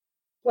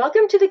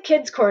Welcome to the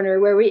Kids Corner,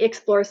 where we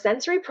explore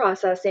sensory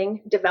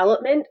processing,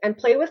 development, and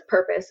play with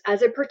purpose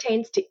as it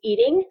pertains to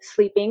eating,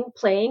 sleeping,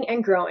 playing,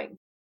 and growing.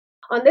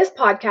 On this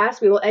podcast,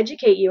 we will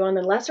educate you on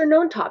the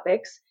lesser-known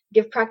topics,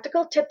 give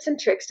practical tips and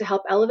tricks to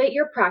help elevate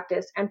your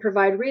practice, and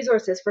provide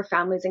resources for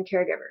families and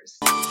caregivers.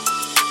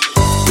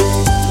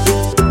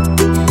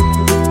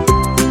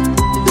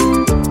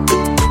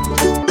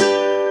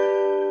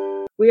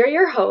 We are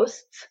your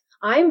hosts.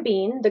 I'm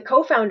Bean, the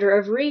co-founder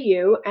of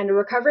ReU and a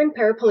recovering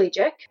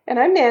paraplegic. And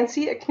I'm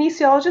Nancy, a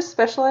kinesiologist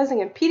specializing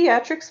in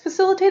pediatrics,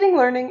 facilitating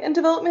learning and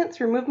development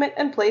through movement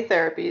and play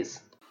therapies.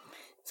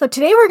 So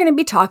today we're going to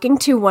be talking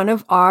to one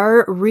of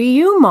our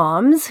ReU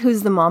moms,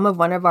 who's the mom of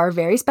one of our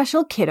very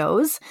special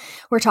kiddos.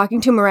 We're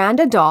talking to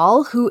Miranda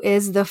Dahl, who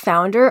is the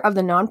founder of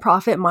the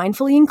nonprofit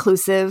Mindfully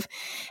Inclusive,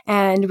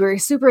 and we're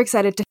super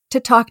excited to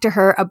talk to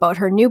her about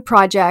her new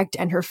project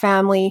and her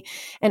family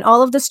and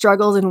all of the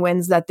struggles and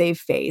wins that they've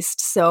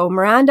faced. So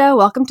Miranda,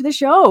 welcome to the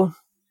show.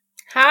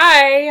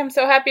 Hi, I'm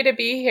so happy to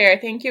be here.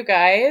 Thank you,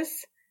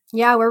 guys.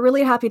 Yeah, we're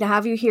really happy to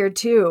have you here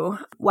too.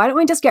 Why don't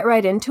we just get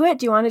right into it?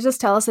 Do you want to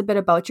just tell us a bit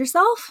about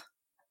yourself?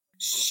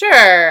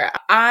 Sure.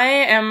 I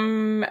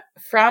am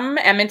from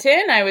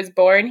Edmonton. I was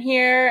born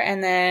here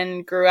and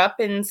then grew up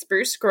in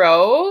Spruce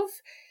Grove.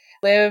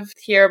 Lived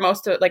here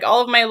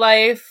all of my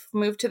life,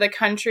 moved to the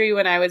country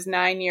when I was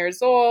 9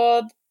 years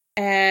old,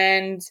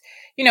 and,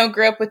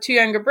 grew up with two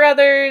younger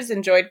brothers,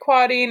 enjoyed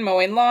quadding,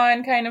 mowing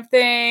lawn kind of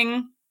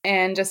thing,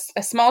 and just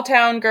a small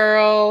town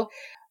girl.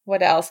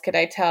 What else could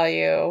I tell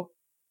you?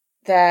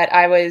 That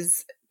I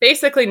was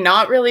basically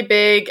not really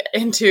big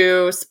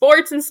into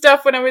sports and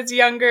stuff when I was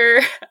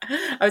younger.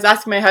 I was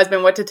asking my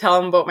husband what to tell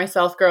him about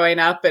myself growing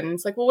up. And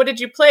it's like, well, what did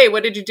you play?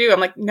 What did you do? I'm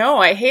like, no,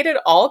 I hated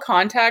all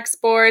contact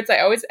sports. I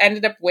always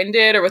ended up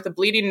winded or with a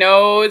bleeding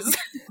nose.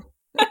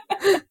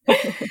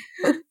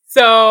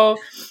 So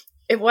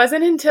it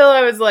wasn't until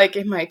I was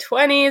in my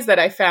 20s that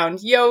I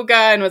found yoga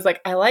and was like,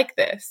 I like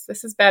this.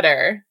 This is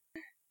better.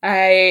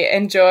 I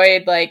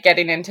enjoyed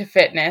getting into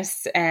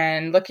fitness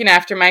and looking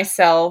after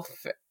myself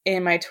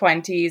in my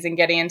 20s and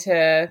getting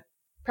into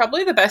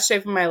probably the best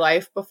shape of my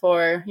life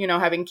before,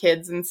 having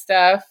kids and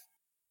stuff.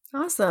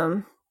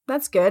 Awesome.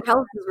 That's good.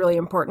 Health is really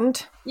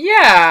important.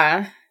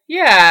 Yeah.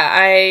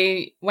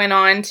 I went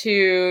on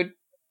to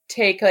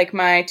take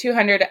my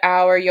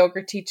 200-hour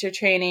yoga teacher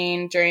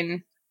training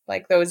during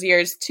those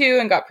years too,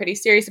 and got pretty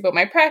serious about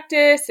my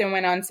practice and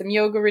went on some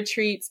yoga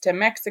retreats to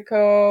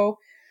Mexico.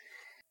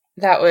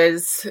 That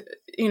was,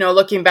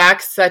 looking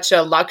back, such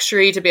a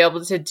luxury to be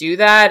able to do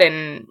that.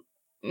 And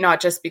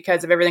not just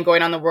because of everything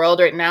going on in the world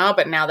right now,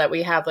 but now that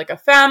we have a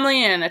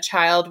family and a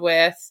child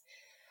with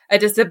a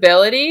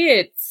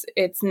disability,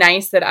 it's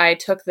nice that I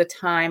took the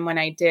time when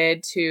I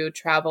did to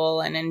travel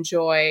and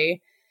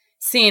enjoy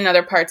seeing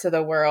other parts of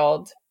the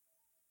world,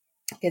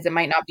 because it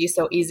might not be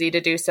so easy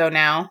to do so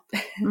now.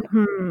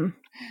 Mm-hmm.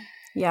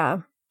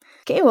 Yeah.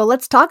 Okay, well,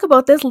 let's talk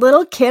about this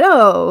little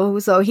kiddo.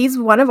 So he's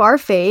one of our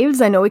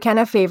faves. I know we can't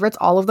have favorites.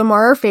 All of them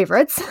are our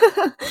favorites.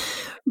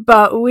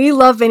 But we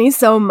love Vinny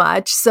so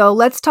much. So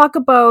let's talk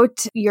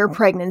about your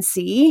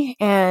pregnancy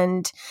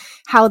and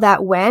how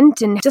that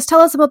went. And just tell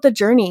us about the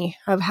journey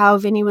of how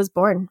Vinny was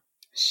born.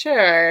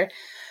 Sure.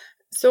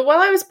 So while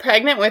I was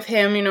pregnant with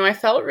him, I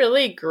felt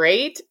really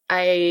great.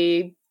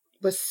 I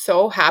was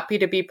so happy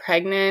to be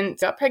pregnant.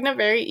 Got pregnant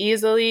very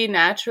easily,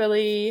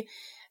 naturally.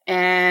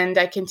 And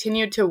I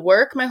continued to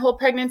work my whole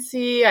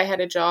pregnancy. I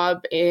had a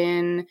job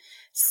in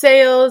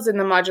sales in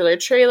the modular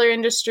trailer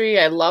industry.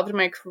 I loved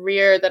my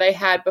career that I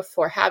had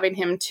before having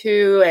him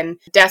too, and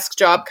desk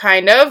job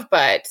kind of,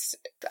 but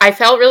I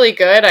felt really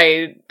good.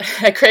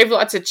 I craved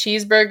lots of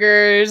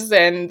cheeseburgers,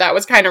 and that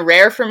was kind of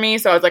rare for me.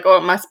 So I was like, oh,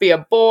 it must be a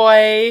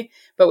boy,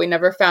 but we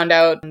never found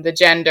out the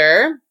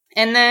gender.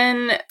 And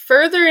then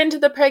further into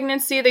the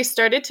pregnancy, they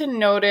started to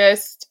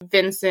notice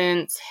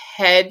Vincent's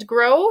head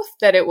growth,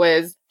 that it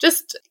was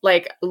just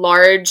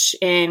large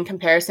in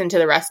comparison to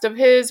the rest of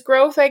his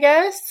growth, I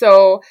guess.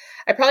 So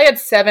I probably had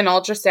 7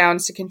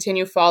 ultrasounds to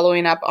continue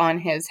following up on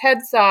his head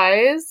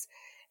size.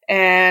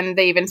 And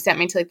they even sent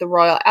me to the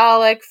Royal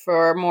Alec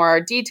for more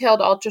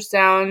detailed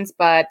ultrasounds,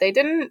 but they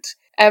didn't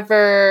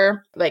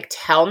ever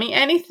tell me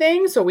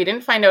anything. So we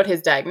didn't find out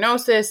his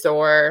diagnosis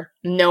or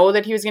know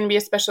that he was going to be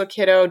a special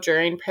kiddo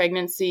during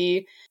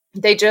pregnancy.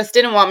 They just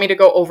didn't want me to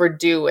go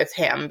overdo with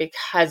him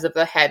because of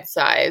the head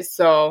size.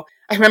 So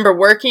I remember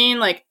working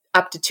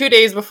up to 2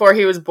 days before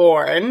he was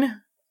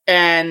born.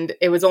 And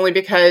it was only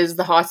because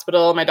the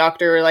hospital, my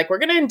doctor were we're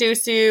going to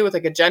induce you with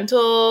a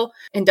gentle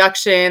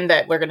induction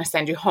that we're going to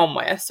send you home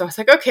with. So I was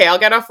like, okay, I'll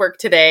get off work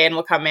today and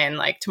we'll come in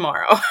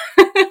tomorrow.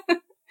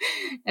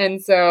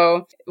 And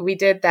so we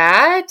did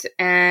that,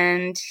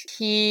 and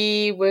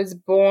he was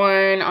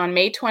born on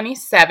May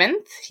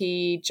 27th.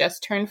 He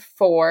just turned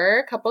 4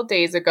 a couple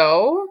days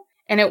ago.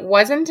 And it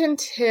wasn't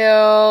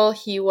until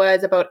he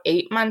was about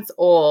 8 months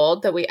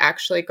old that we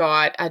actually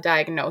got a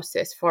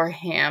diagnosis for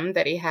him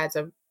that he has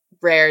a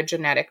rare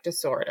genetic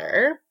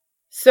disorder.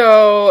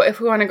 So if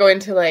we want to go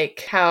into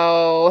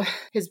how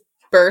his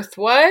birth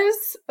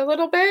was a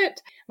little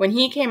bit, When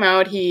he came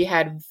out, he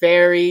had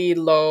very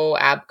low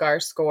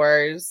APGAR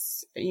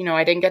scores.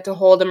 I didn't get to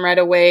hold him right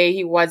away.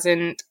 He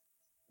wasn't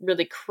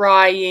really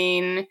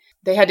crying.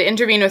 They had to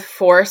intervene with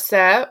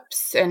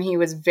forceps, and he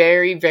was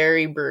very,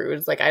 very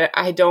bruised. Like,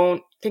 I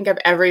don't think I've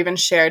ever even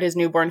shared his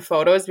newborn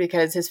photos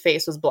because his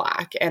face was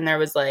black, and there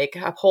was like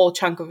a whole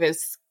chunk of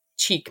his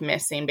cheek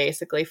missing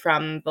basically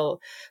from the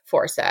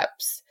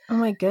forceps. Oh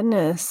my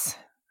goodness.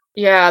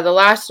 Yeah, the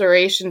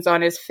lacerations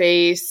on his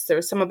face, there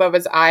was some above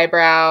his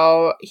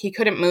eyebrow. He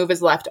couldn't move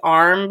his left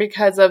arm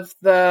because of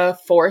the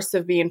force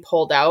of being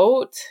pulled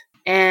out.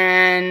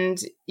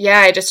 And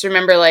yeah, I just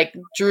remember like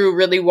Drew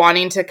really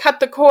wanting to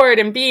cut the cord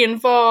and be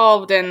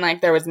involved, and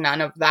like there was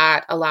none of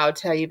that allowed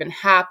to even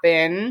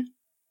happen.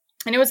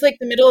 And it was like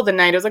the middle of the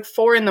night. It was like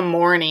 4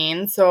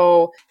 a.m.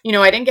 So,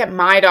 I didn't get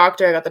my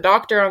doctor. I got the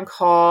doctor on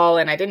call,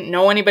 and I didn't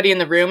know anybody in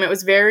the room. It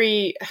was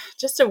very,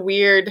 just a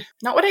weird,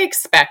 not what I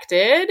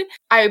expected.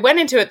 I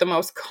went into it the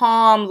most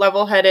calm,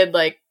 level-headed,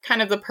 like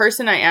kind of the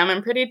person I am.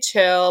 I'm pretty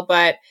chill,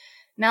 but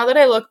now that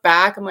I look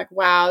back, I'm like,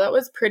 wow, that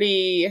was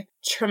pretty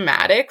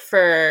traumatic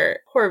for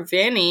poor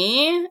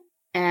Vinny,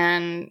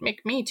 and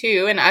make me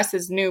too, and us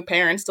as new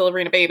parents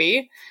delivering a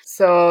baby.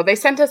 So they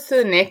sent us to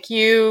the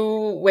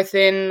NICU.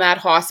 Within that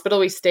hospital,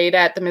 we stayed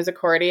at the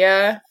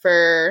Misericordia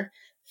for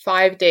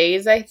 5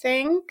 days, I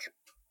think.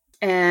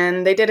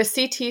 And they did a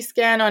CT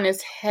scan on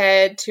his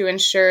head to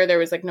ensure there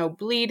was like no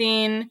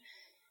bleeding.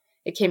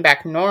 It came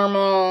back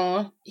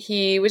normal.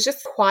 He was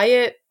just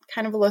quiet,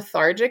 kind of a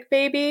lethargic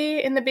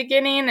baby in the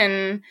beginning.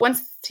 And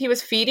once he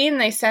was feeding,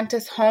 they sent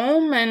us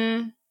home,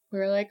 and we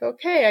were like,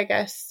 okay, I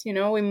guess, we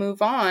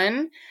move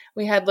on.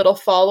 We had little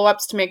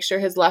follow-ups to make sure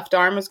his left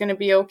arm was going to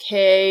be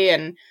okay,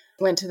 and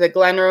went to the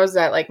Glenrose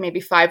at like maybe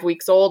 5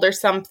 weeks old or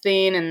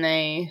something, and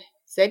they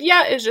said,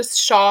 yeah, it's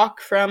just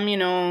shock from,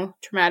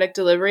 traumatic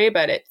delivery,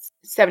 but it's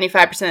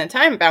 75% of the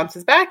time it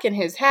bounces back, and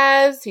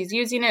he's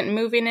using it and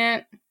moving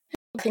it.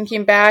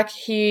 Thinking back,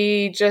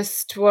 he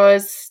just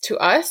was, to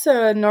us,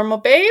 a normal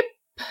babe.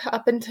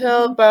 Up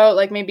until about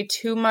like maybe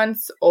 2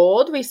 months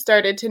old, we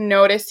started to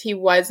notice he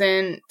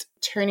wasn't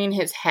turning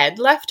his head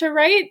left to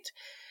right.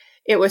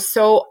 It was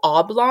so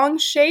oblong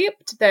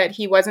shaped that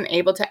he wasn't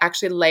able to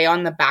actually lay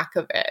on the back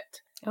of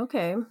it.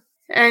 Okay.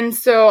 And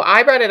so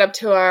I brought it up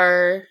to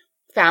our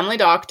family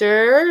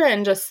doctor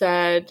and just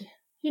said,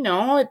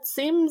 it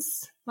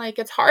seems like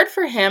it's hard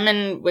for him,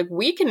 and like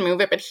we can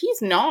move it, but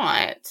he's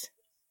not.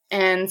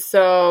 And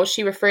so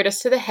she referred us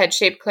to the Head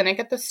Shape Clinic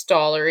at the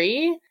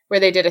Stollery, where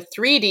they did a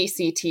 3D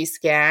CT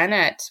scan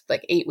at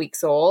like 8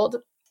 weeks old.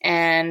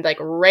 And like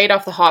right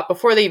off the hop,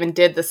 before they even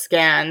did the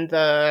scan,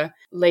 the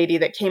lady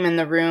that came in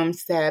the room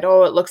said,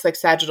 oh, it looks like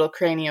sagittal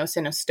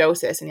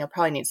craniosynostosis, and you'll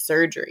probably need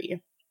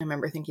surgery. I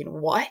remember thinking,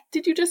 what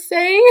did you just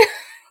say?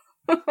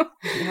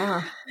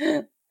 Yeah.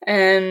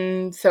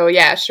 And so,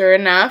 yeah, sure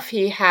enough,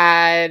 he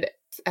had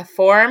a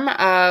form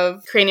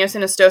of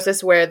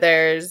craniosynostosis where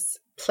there's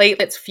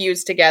platelets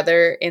fused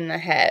together in the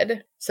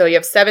head. So you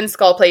have 7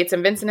 skull plates,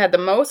 and Vincent had the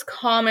most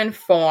common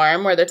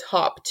form where the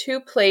top 2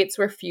 plates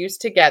were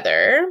fused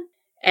together.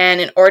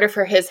 And in order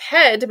for his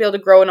head to be able to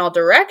grow in all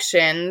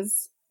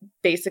directions,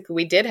 basically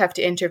we did have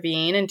to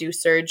intervene and do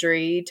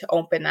surgery to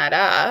open that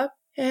up.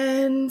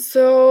 And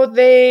so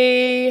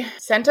they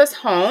sent us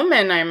home,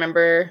 and I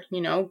remember,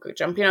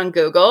 jumping on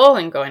Google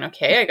and going,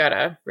 okay, I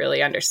gotta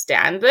really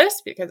understand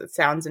this because it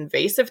sounds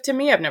invasive to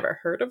me. I've never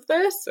heard of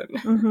this.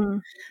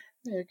 And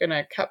they're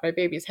gonna cut my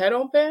baby's head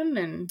open.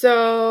 And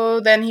so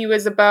then he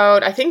was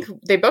I think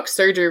they booked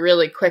surgery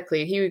really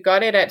quickly. He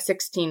got it at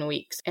 16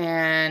 weeks,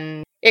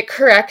 and it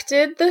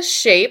corrected the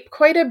shape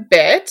quite a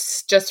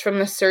bit just from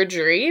the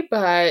surgery,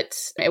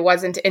 but it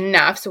wasn't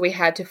enough. So we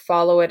had to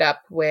follow it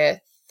up with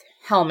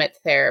helmet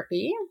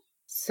therapy.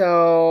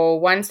 So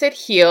once it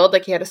healed,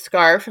 like he had a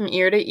scar from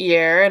ear to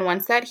ear, and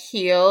once that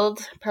healed,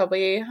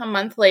 probably a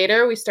month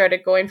later, we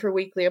started going for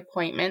weekly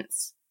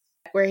appointments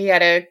where he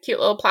had a cute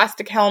little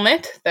plastic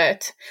helmet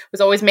that was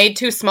always made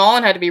too small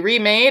and had to be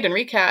remade and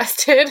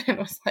recasted. And it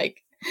was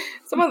like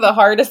some of the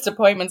hardest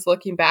appointments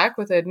looking back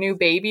with a new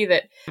baby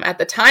that at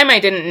the time I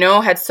didn't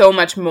know had so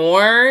much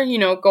more,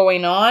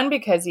 going on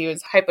because he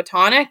was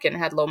hypotonic and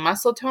had low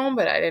muscle tone,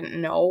 but I didn't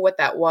know what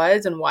that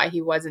was and why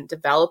he wasn't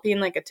developing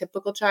like a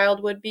typical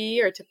child would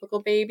be or a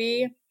typical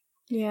baby.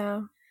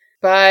 Yeah.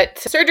 But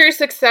surgery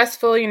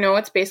successful,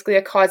 it's basically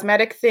a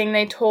cosmetic thing,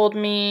 they told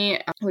me.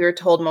 We were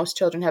told most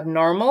children have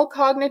normal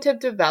cognitive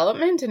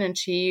development and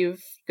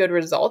achieve good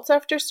results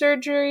after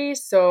surgery.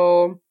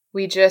 So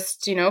we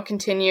just,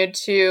 continued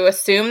to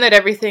assume that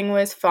everything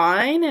was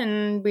fine.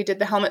 And we did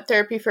the helmet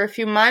therapy for a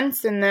few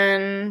months. And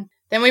then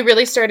we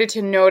really started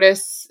to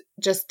notice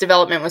just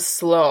development was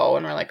slow.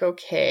 And we're like,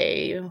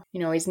 okay,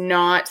 he's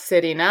not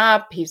sitting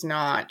up. He's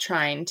not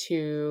trying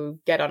to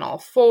get on all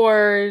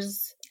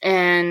fours.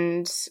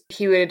 And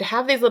he would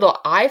have these little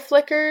eye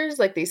flickers,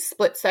 like these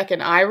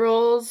split-second eye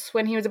rolls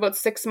when he was about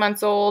 6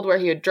 months old, where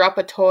he would drop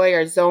a toy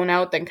or zone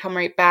out, then come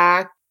right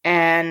back.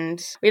 And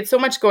we had so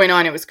much going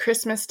on. It was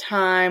Christmas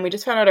time. We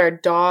just found out our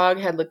dog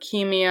had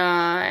leukemia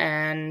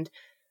and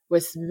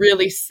was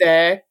really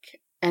sick.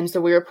 And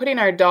so we were putting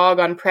our dog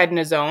on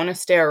prednisone, a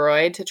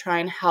steroid, to try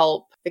and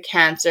help the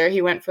cancer.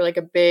 He went for like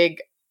a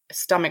big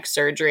stomach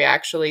surgery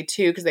actually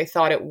too, because they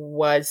thought it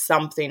was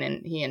something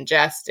and he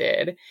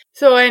ingested.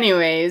 So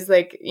anyways,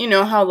 like, you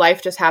know how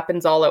life just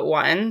happens all at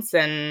once,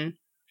 and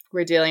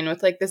we're dealing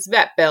with like this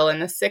vet bill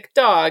and this sick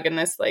dog and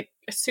this like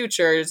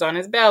sutures on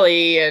his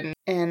belly,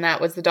 and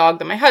that was the dog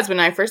that my husband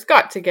and I first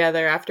got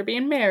together after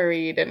being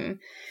married, and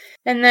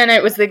then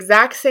it was the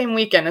exact same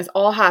weekend as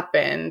all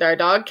happened. Our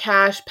dog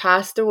Cash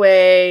passed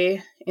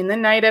away in the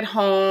night at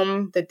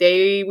home, the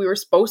day we were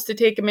supposed to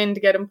take him in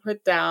to get him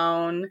put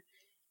down.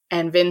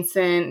 And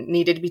Vincent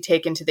needed to be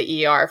taken to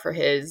the ER for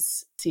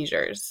his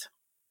seizures.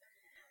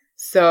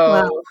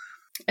 So,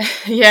 wow.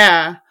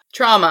 Yeah,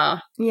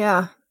 trauma.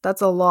 Yeah,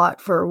 that's a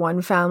lot for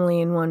one family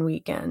in one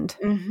weekend.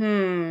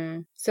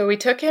 Mm-hmm. So we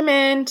took him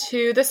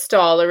into the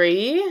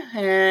Stollery,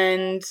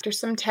 and after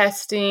some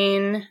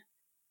testing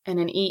and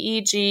an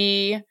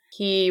EEG,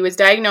 he was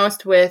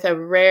diagnosed with a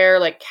rare,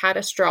 like,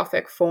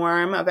 catastrophic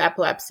form of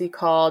epilepsy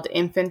called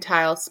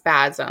infantile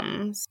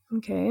spasms.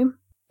 Okay.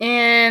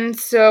 And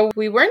so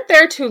we weren't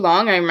there too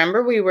long. I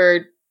remember we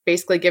were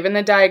basically given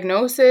the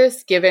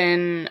diagnosis,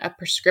 given a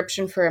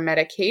prescription for a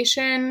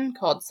medication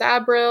called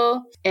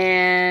Sabril.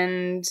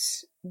 And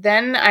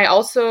then I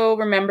also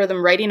remember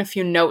them writing a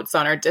few notes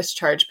on our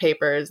discharge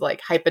papers,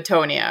 like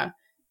hypotonia,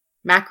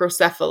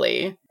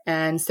 macrocephaly,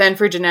 and send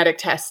for genetic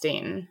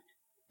testing.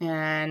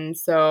 And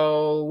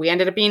so we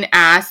ended up being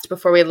asked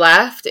before we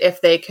left if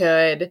they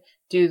could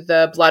do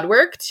the blood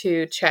work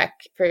to check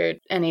for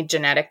any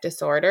genetic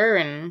disorder.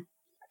 And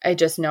I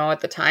just know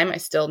at the time I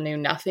still knew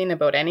nothing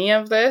about any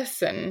of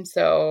this. And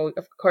so,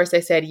 of course,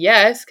 I said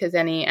yes, because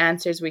any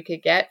answers we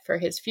could get for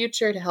his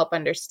future to help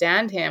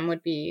understand him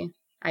would be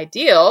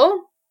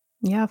ideal.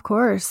 Yeah, of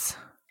course.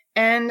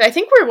 And I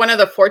think we're one of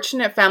the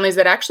fortunate families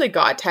that actually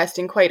got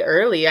testing quite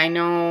early. I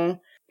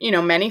know, you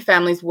know, many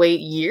families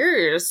wait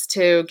years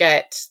to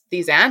get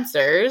these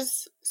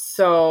answers.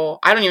 So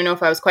I don't even know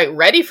if I was quite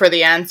ready for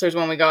the answers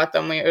when we got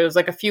them. It was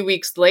like a few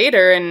weeks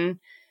later, and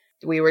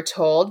we were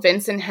told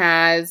Vincent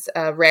has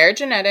a rare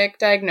genetic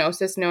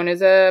diagnosis known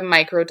as a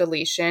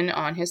microdeletion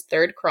on his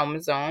third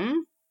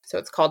chromosome. So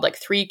it's called like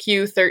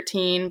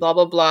 3q13, blah,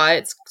 blah, blah.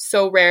 It's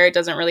so rare, it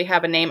doesn't really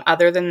have a name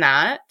other than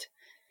that.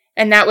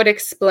 And that would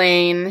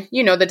explain,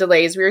 you know, the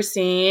delays we were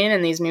seeing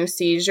and these new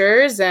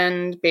seizures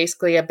and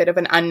basically a bit of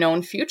an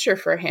unknown future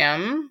for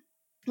him,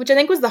 which I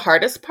think was the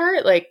hardest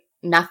part. Like,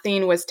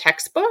 nothing was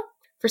textbook.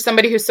 For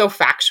somebody who's so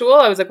factual,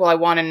 I was like, well, I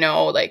want to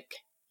know, like,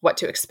 what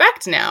to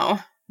expect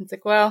now. It's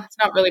like, well, it's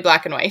not really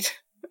black and white.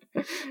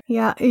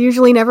 Yeah, it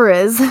usually never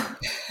is.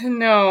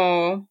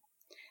 No.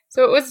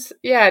 So it was,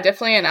 yeah,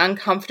 definitely an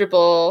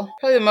uncomfortable,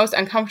 probably the most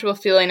uncomfortable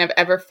feeling I've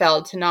ever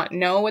felt, to not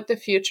know what the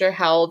future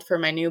held for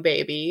my new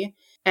baby.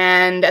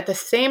 And at the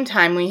same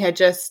time, we had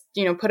just,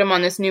 you know, put him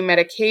on this new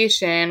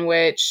medication,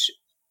 which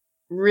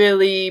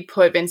really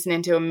put Vincent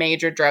into a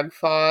major drug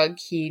fog.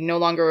 He no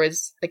longer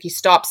was, like, he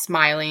stopped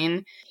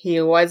smiling.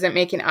 He wasn't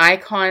making eye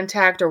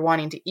contact or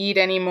wanting to eat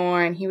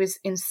anymore. And he was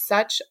in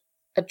such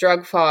a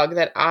drug fog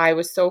that I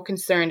was so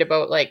concerned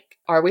about, like,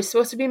 are we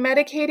supposed to be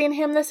medicating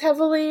him this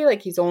heavily?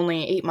 Like, he's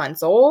only 8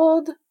 months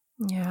old.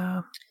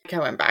 Yeah. I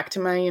went back to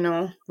my, you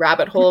know,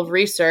 rabbit hole of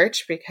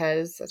research,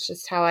 because that's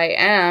just how I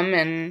am.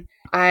 And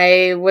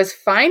I was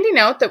finding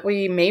out that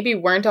we maybe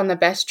weren't on the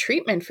best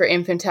treatment for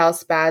infantile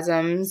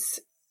spasms.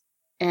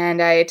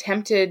 And I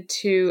attempted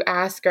to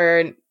ask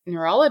our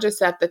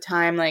neurologist at the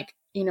time, like,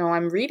 you know,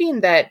 I'm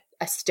reading that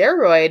a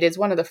steroid is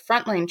one of the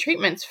frontline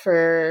treatments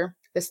for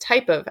this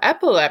type of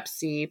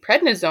epilepsy,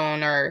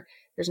 prednisone, or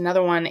there's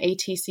another one,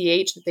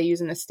 ATCH, that they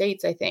use in the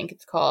States, I think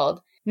it's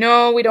called.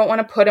 No, we don't want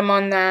to put him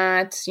on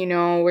that. You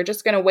know, we're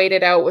just going to wait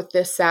it out with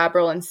this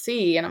Sabril and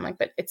see. And I'm like,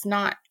 but it's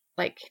not,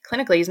 like,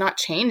 clinically, he's not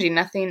changing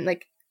nothing.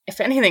 Like, if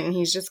anything,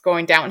 he's just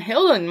going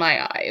downhill in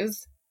my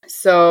eyes.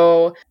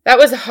 So that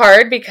was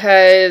hard,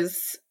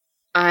 because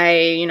I,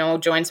 you know,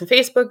 joined some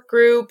Facebook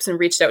groups and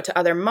reached out to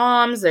other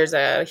moms. There's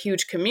a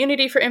huge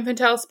community for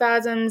infantile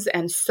spasms,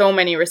 and so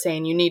many were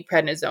saying, you need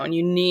prednisone,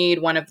 you need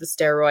one of the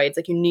steroids,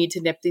 like, you need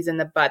to nip these in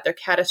the bud. They're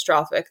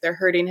catastrophic. They're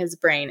hurting his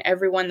brain.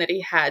 Everyone that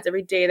he has,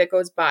 every day that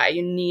goes by,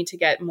 you need to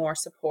get more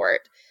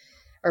support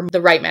or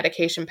the right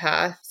medication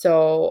path.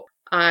 So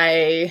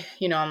I,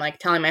 you know, I'm like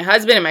telling my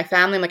husband and my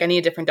family, I'm like, I need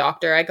a different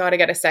doctor. I got to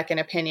get a second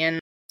opinion.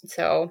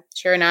 So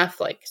sure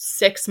enough, like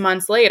 6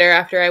 months later,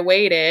 after I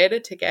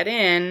waited to get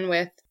in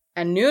with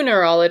a new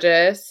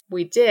neurologist,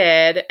 we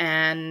did,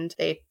 and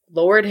they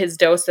lowered his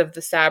dose of the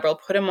Sabril,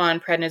 put him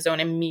on prednisone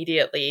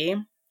immediately.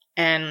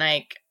 And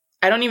like,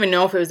 I don't even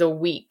know if it was a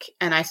week,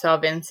 and I saw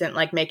Vincent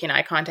like making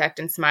eye contact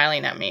and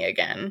smiling at me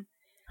again.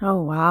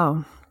 Oh,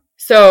 wow.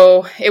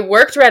 So it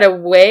worked right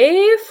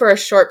away for a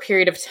short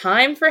period of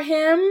time for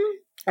him.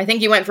 I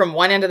think he went from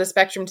one end of the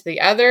spectrum to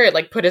the other. It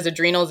like put his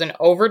adrenals in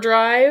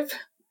overdrive.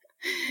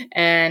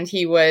 And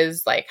he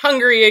was like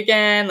hungry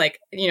again, like,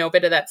 you know, a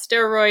bit of that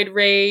steroid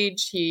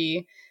rage.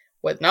 He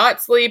was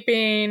not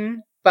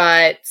sleeping,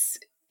 but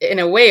in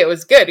a way it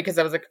was good, because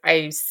I was like,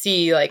 I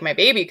see like my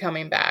baby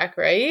coming back,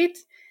 right?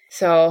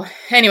 So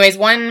anyways,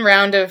 1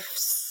 round of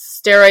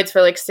steroids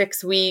for like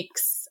 6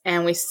 weeks,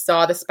 and we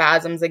saw the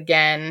spasms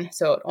again.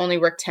 So it only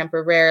worked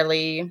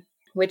temporarily,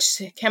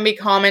 which can be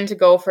common to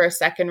go for a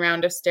 2nd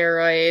round of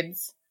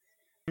steroids.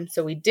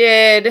 So we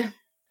did.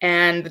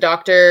 And the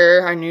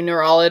doctor, our new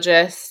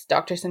neurologist,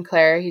 Dr.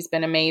 Sinclair, he's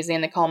been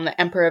amazing. They call him the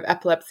Emperor of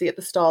Epilepsy at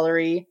the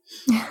Stollery,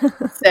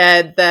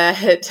 said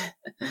that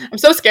I'm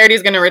so scared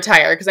he's going to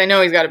retire because I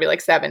know he's got to be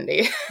like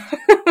 70.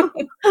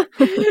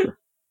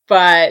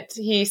 But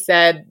he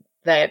said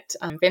that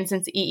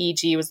Vincent's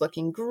EEG was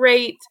looking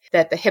great,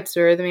 that the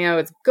hypsarrhythmia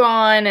was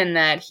gone, and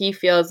that he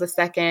feels the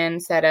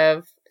 2nd set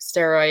of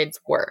steroids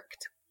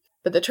worked.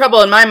 But the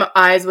trouble in my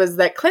eyes was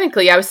that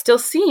clinically I was still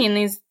seeing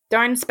these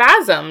darn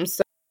spasms.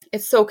 So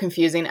it's so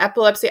confusing.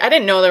 Epilepsy, I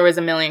didn't know there was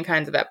a million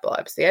kinds of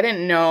epilepsy. I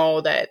didn't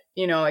know that,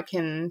 it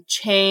can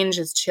change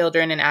as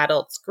children and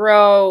adults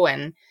grow.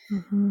 And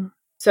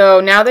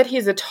so now that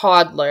he's a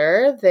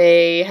toddler,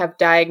 they have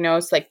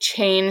diagnosed,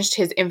 changed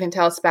his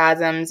infantile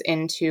spasms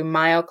into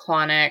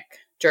myoclonic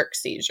jerk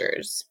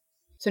seizures.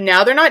 So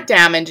now they're not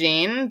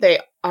damaging. They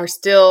are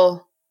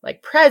still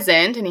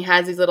present, and he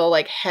has these little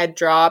head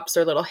drops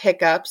or little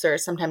hiccups or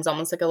sometimes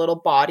almost like a little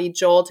body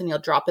jolt, and he'll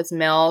drop his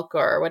milk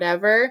or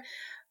whatever.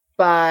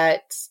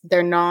 But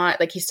they're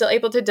not, he's still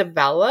able to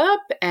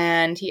develop,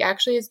 and he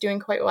actually is doing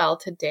quite well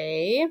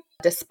today,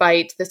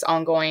 despite this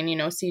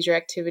ongoing, seizure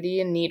activity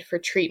and need for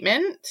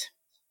treatment.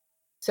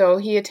 So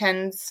he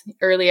attends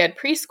early ed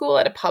preschool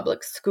at a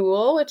public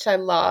school, which I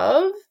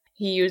love.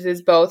 He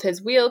uses both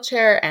his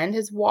wheelchair and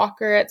his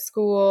walker at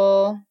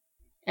school,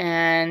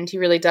 and he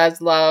really does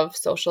love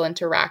social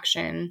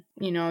interaction.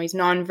 He's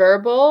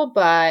nonverbal,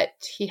 but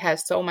he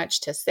has so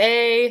much to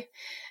say,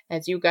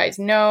 as you guys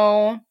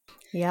know.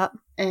 Yep.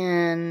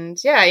 And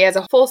yeah, he has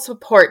a full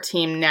support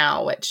team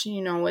now, which,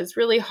 was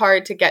really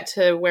hard to get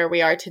to where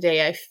we are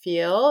today, I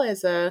feel.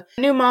 As a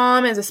new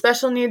mom, as a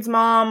special needs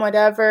mom,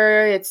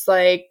 whatever, it's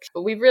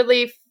we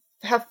really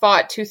have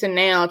fought tooth and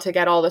nail to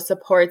get all the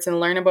supports and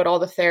learn about all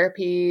the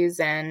therapies.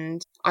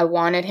 And I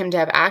wanted him to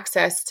have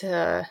access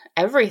to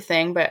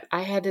everything, but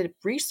I had to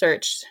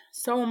research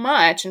so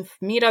much and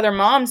meet other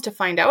moms to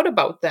find out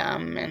about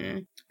them.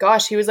 And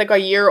gosh, he was a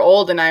year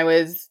old, and I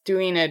was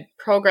doing a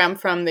program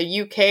from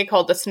the UK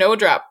called the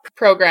Snowdrop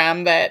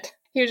program, that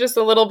he was just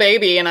a little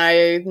baby, and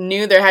I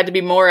knew there had to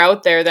be more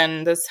out there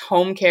than this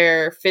home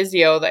care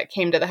physio that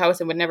came to the house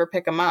and would never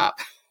pick him up.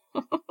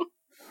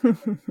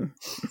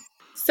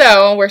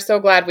 So we're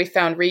so glad we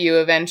found Ryu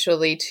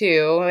eventually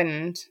too,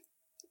 and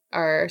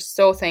are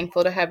so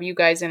thankful to have you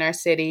guys in our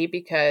city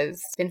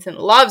because Vincent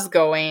loves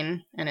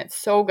going, and it's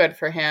so good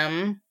for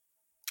him.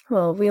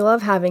 Well, we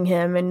love having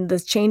him, and the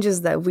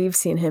changes that we've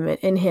seen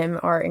in him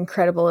are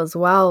incredible as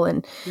well.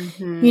 And,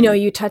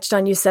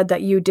 you said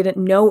that you didn't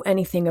know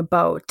anything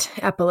about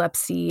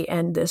epilepsy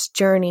and this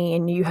journey,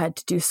 and you had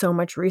to do so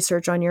much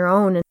research on your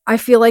own. And I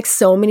feel like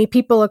so many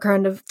people are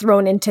kind of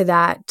thrown into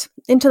that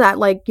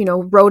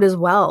road as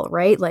well,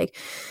 right?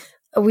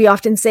 We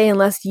often say,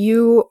 unless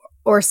you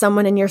or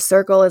someone in your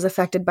circle is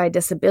affected by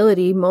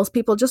disability, most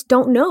people just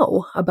don't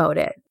know about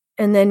it.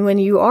 And then when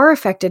you are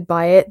affected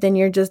by it, then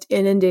you're just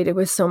inundated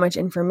with so much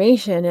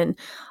information. And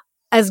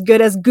as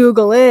good as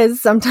Google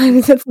is,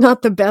 sometimes it's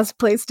not the best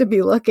place to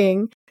be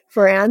looking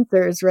for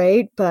answers,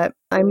 right? But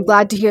I'm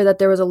glad to hear that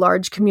there was a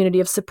large community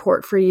of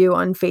support for you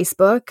on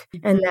Facebook,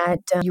 and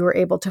that you were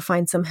able to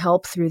find some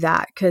help through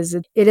that, because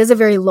it is a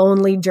very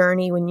lonely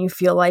journey when you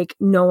feel like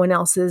no one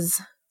else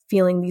is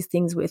feeling these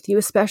things with you,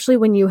 especially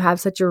when you have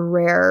such a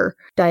rare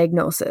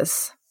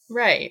diagnosis.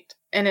 Right.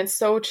 And it's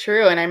so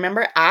true. And I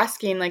remember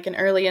asking an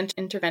early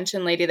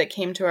intervention lady that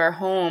came to our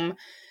home,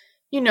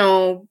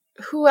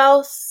 who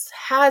else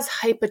has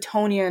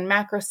hypotonia and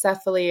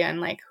macrocephaly,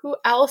 and who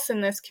else in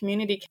this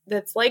community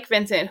that's like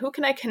Vincent? Who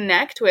can I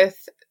connect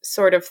with,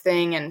 sort of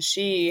thing? And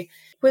she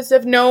was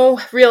of no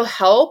real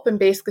help and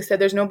basically said,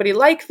 there's nobody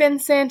like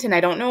Vincent, and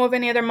I don't know of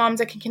any other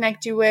moms I can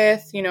connect you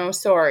with,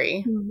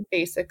 sorry,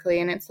 basically.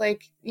 And it's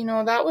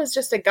that was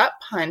just a gut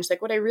punch.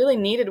 What I really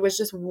needed was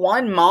just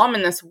one mom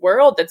in this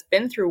world that's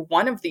been through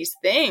one of these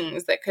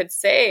things that could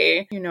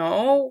say,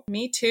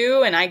 me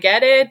too, and I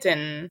get it.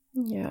 And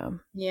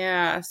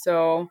yeah.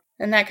 So,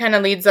 and that kind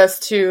of leads us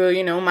to,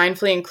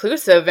 Mindfully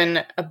Inclusive,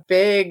 and a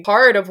big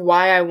part of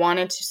why I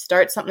wanted to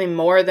start something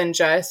more than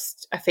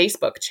just a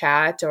Facebook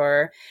chat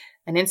or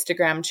an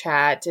Instagram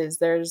chat is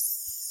there's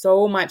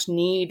so much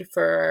need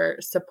for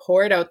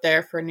support out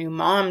there for new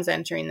moms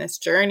entering this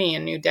journey,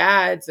 and new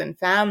dads and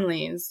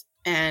families.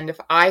 And if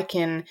I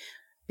can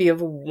be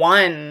of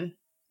one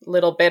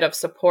little bit of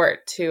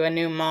support to a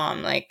new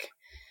mom,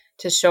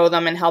 to show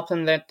them and help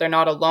them that they're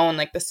not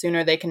alone, the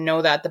sooner they can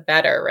know that, the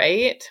better,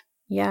 right?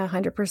 Yeah,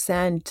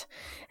 100%.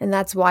 And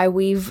that's why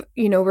we've,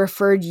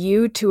 referred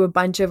you to a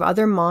bunch of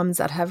other moms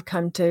that have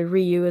come to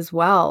ReU as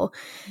well,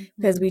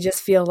 because we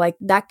just feel like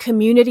that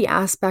community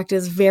aspect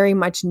is very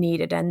much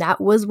needed. And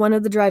that was one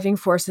of the driving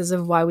forces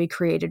of why we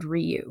created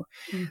ReU,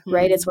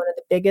 right? It's one of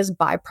the biggest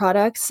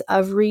byproducts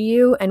of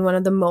ReU and one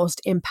of the most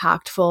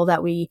impactful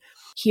that we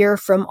hear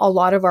from a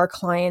lot of our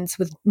clients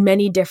with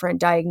many different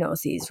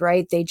diagnoses,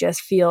 right? They just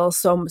feel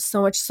so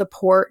much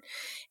support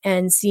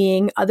and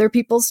seeing other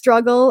people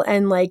struggle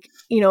and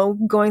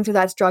going through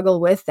that struggle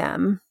with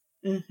them.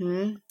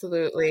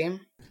 Absolutely.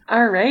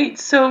 All right.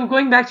 So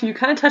going back to, you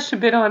kind of touched a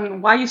bit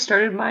on why you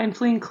started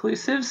Mindfully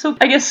Inclusive. So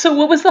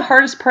what was the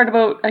hardest part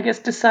about,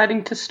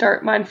 deciding to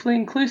start Mindfully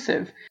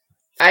Inclusive?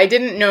 I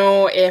didn't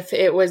know if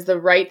it was the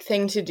right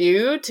thing to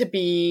do to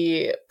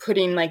be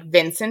putting like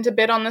Vincent a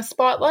bit on the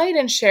spotlight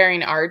and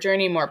sharing our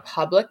journey more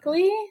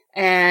publicly.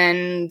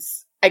 And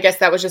I guess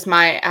that was just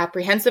my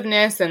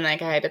apprehensiveness. And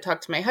like, I had to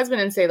talk to my husband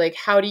and say, like,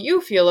 how do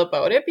you feel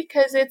about it?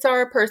 Because it's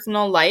our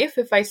personal life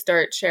if I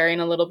start sharing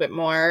a little bit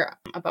more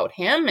about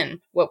him and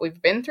what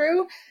we've been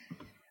through.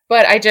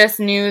 But I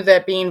just knew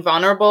that being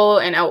vulnerable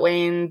and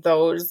outweighing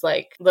those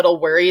like little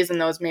worries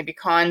and those maybe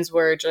cons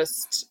were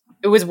just,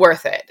 it was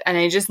worth it. And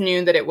I just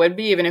knew that it would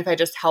be, even if I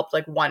just helped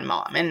like one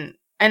mom. And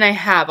I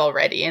have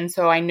already. And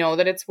so I know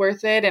that it's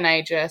worth it. And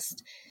I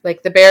just,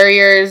 like, the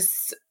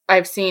barriers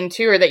I've seen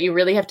too are that you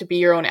really have to be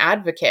your own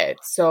advocate.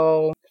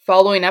 So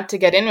following up to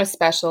get in with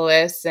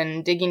specialists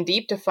and digging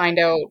deep to find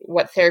out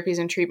what therapies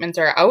and treatments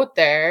are out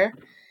there.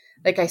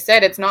 Like I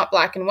said, it's not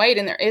black and white,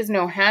 and there is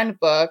no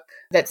handbook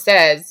that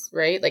says,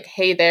 right, like,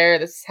 hey there,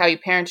 this is how you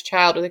parent a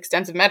child with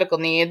extensive medical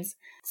needs.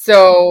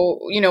 So,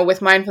 with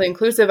Mindfully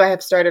Inclusive, I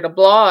have started a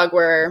blog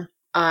where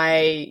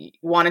I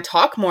want to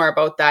talk more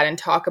about that and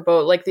talk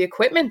about like the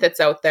equipment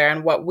that's out there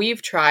and what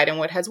we've tried and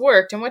what has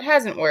worked and what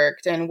hasn't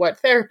worked and what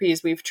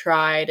therapies we've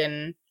tried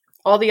and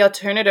all the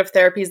alternative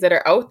therapies that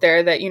are out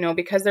there that,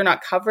 because they're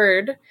not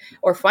covered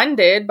or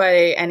funded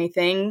by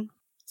anything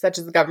such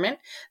as the government,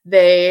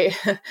 they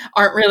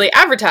aren't really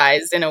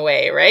advertised in a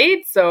way,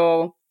 right?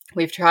 So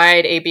we've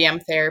tried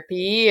ABM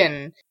therapy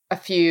and a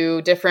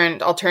few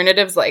different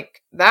alternatives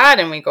like that,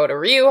 and we go to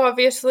ReU,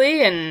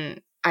 obviously, and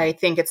I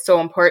think it's so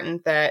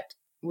important that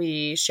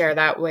we share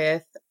that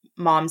with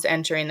moms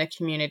entering the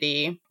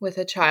community with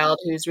a child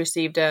who's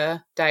received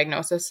a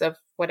diagnosis of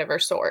whatever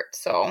sort.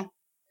 So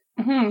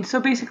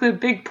basically a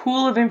big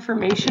pool of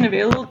information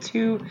available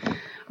to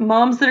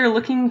moms that are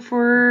looking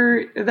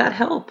for that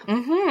help.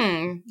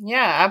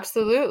 Yeah,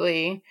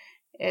 absolutely.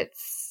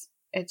 It's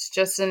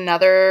just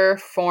another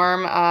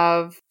form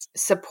of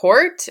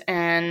support.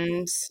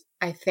 And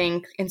I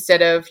think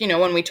instead of,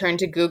 when we turn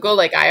to Google,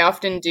 like I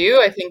often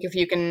do, I think if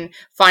you can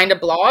find a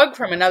blog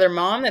from another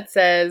mom that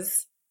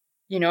says,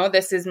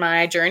 this is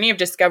my journey of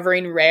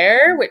discovering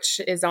Rare, which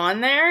is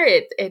on there,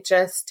 it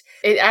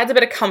adds a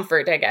bit of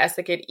comfort, I guess.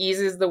 Like it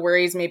eases the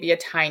worries maybe a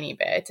tiny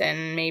bit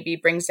and maybe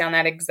brings down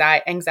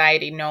that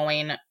anxiety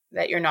knowing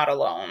that you're not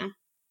alone.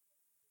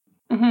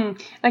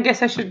 I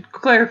guess I should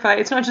clarify,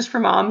 it's not just for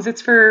moms,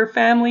 it's for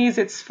families,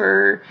 it's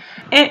for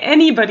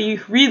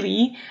anybody,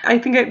 really. I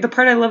think the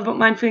part I love about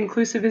Mindfully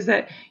Inclusive is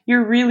that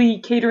you're really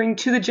catering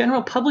to the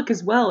general public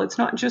as well. It's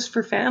not just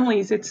for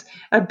families, it's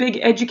a big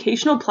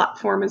educational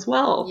platform as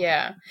well.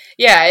 Yeah,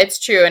 it's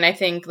true. And I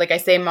think, like I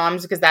say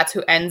moms, because that's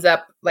who ends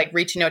up like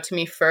reaching out to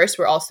me first.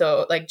 We're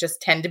also like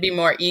just tend to be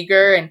more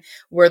eager, and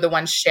we're the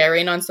ones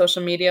sharing on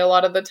social media a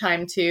lot of the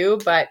time too.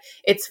 But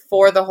it's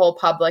for the whole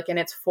public, and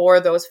it's for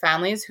those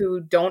families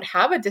who don't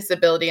have a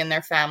disability in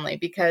their family,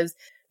 because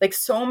like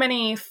so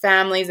many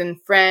families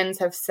and friends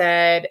have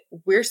said,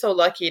 we're so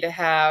lucky to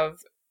have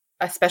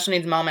a special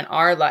needs mom in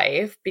our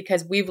life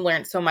because we've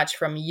learned so much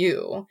from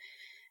you.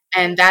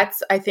 And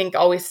that's, I think,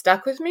 always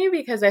stuck with me,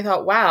 because I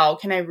thought, wow,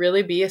 can I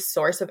really be a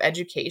source of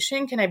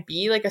education? Can I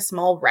be like a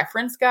small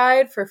reference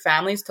guide for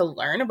families to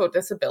learn about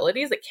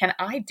disabilities? Like, can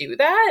I do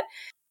that?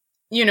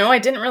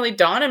 It didn't really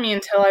dawn on me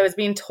until I was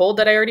being told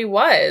that I already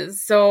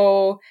was.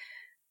 So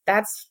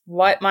that's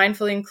what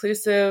Mindfully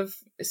Inclusive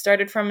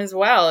started from as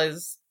well,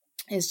 is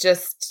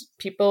just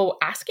people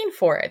asking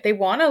for it. They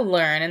want to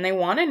learn and they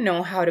want to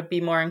know how to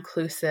be more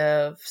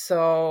inclusive.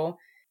 So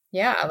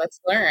yeah, let's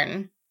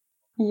learn.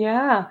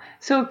 Yeah.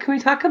 So can we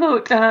talk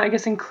about,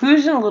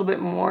 inclusion a little bit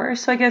more?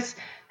 So I guess,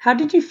 how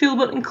did you feel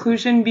about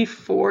inclusion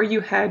before you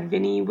had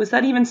Vinny? Was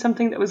that even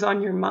something that was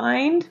on your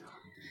mind?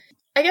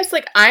 I guess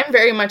like I'm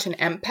very much an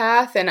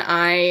empath, and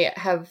I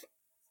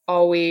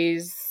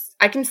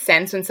can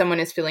sense when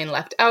someone is feeling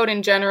left out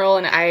in general.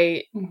 And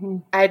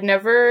I'd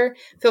never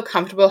feel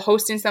comfortable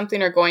hosting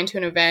something or going to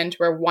an event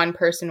where one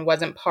person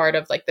wasn't part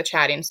of like the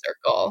chatting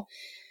circle.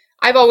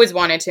 I've always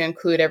wanted to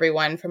include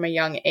everyone from a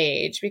young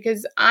age,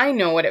 because I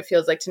know what it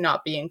feels like to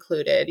not be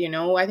included.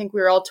 I think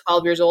we were all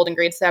 12 years old in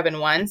grade 7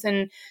 once,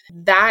 and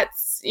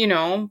that's,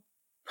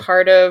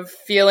 part of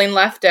feeling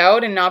left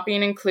out and not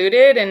being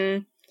included.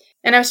 And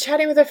I was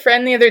chatting with a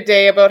friend the other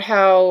day about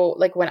how,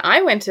 like, when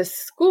I went to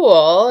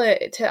school,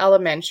 to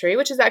elementary,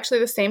 which is actually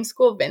the same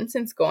school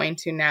Vincent's going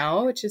to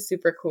now, which is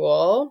super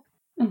cool.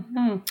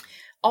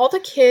 all the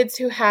kids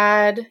who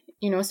had,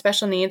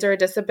 special needs or a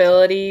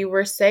disability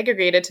were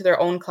segregated to their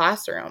own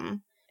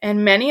classroom.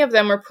 And many of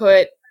them were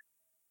put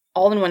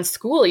all in one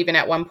school, even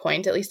at one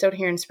point, at least out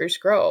here in Spruce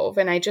Grove.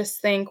 And I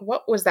just think,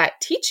 what was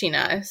that teaching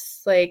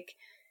us? Like,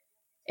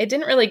 it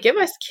didn't really give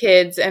us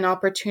kids an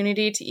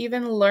opportunity to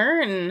even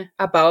learn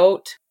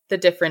about the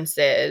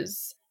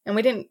differences. And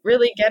we didn't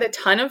really get a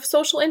ton of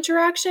social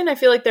interaction. I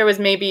feel like there was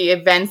maybe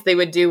events they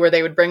would do where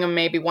they would bring them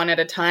maybe one at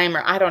a time,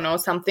 or I don't know,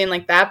 something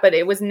like that. But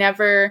it was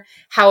never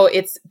how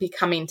it's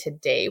becoming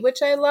today,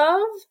 which I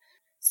love.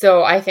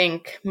 So I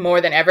think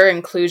more than ever,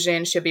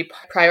 inclusion should be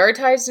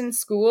prioritized in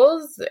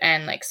schools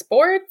and like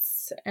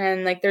sports.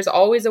 And like, there's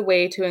always a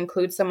way to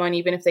include someone,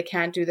 even if they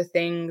can't do the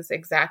things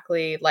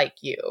exactly like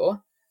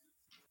you.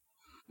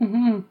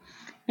 Mm-hmm.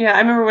 Yeah, I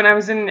remember when I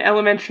was in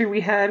elementary, we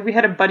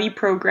had a buddy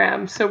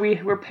program. So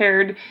we were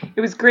paired.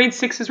 It was grade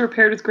 6s were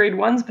paired with grade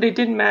 1s, but it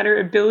didn't matter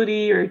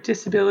ability or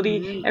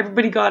disability. Mm-hmm.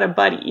 Everybody got a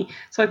buddy.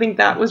 So I think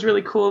that was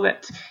really cool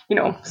that,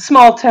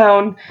 small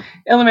town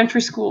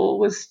elementary school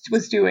was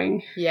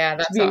doing. Yeah,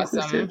 that's awesome.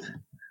 Inclusive.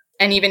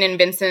 And even in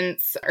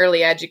Vincent's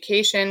early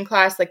education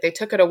class, like they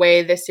took it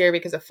away this year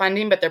because of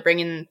funding, but they're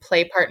bringing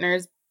play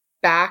partners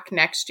back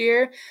next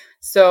year.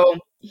 So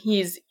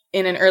he's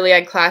in an early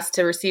ed class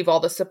to receive all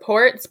the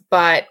supports,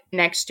 but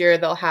next year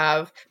they'll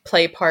have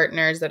play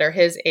partners that are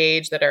his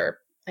age, that are,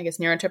 I guess,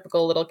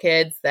 neurotypical little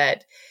kids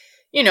that,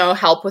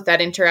 help with that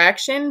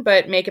interaction,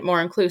 but make it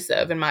more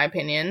inclusive, in my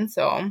opinion.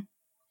 So,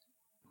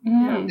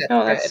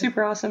 that's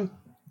super awesome.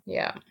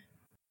 Yeah.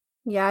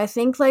 Yeah, I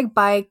think like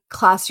by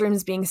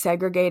classrooms being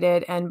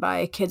segregated and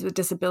by kids with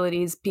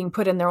disabilities being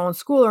put in their own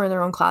school or in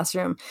their own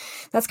classroom,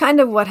 that's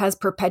kind of what has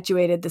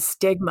perpetuated the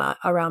stigma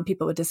around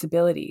people with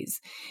disabilities.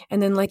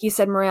 And then, like you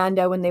said,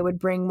 Miranda, when they would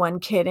bring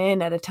one kid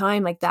in at a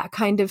time, like that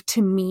kind of,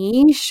 to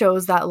me,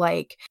 shows that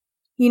like,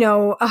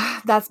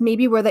 that's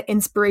maybe where the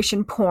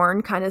inspiration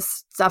porn kind of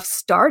stuff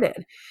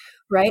started.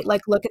 Right?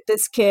 Like, look at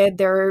this kid,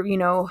 they're,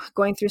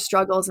 going through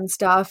struggles and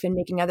stuff and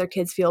making other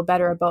kids feel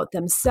better about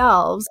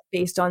themselves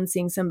based on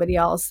seeing somebody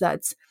else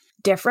that's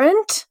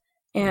different.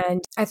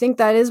 And I think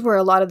that is where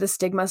a lot of the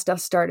stigma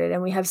stuff started.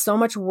 And we have so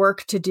much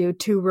work to do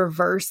to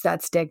reverse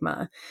that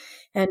stigma.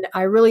 And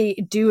I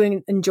really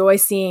do enjoy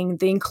seeing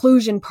the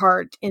inclusion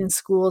part in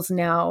schools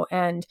now.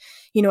 And,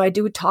 I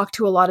do talk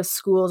to a lot of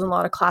schools and a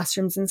lot of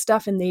classrooms and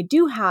stuff, and they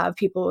do have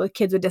people with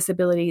kids with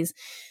disabilities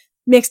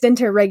mixed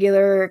into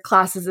regular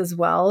classes as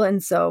well.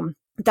 And so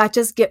that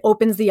just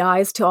opens the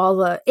eyes to all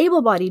the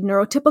able-bodied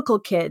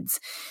neurotypical kids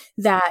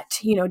that,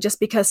 just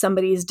because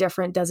somebody is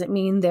different doesn't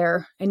mean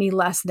they're any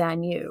less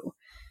than you.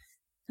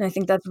 And I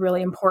think that's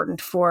really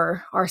important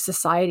for our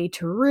society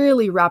to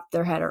really wrap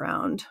their head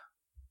around,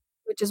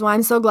 which is why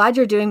I'm so glad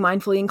you're doing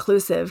Mindfully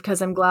Inclusive,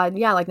 because I'm glad,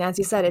 like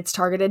Nancy said, it's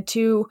targeted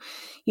to,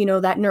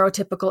 that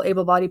neurotypical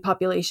able-bodied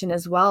population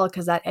as well,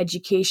 because that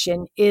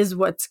education is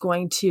what's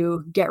going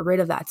to get rid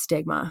of that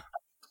stigma.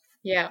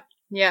 Yeah,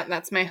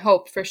 that's my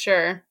hope for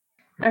sure.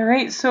 All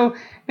right, so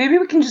maybe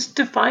we can just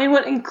define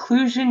what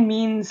inclusion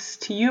means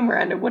to you,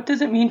 Miranda. What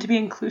does it mean to be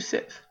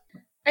inclusive?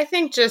 I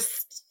think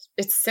just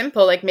it's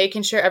simple, like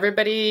making sure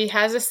everybody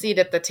has a seat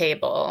at the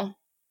table,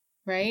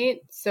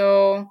 right?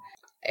 So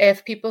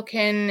if people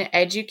can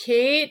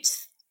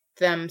educate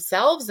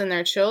themselves and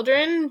their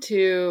children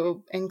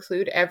to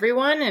include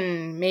everyone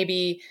and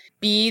maybe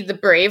be the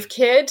brave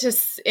kid to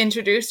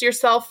introduce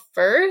yourself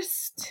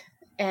first,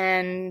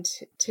 and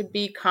to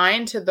be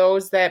kind to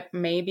those that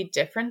may be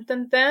different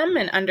than them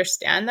and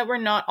understand that we're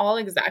not all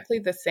exactly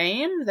the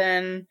same,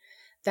 then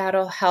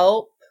that'll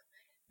help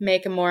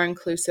make a more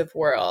inclusive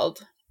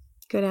world.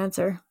 Good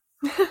answer.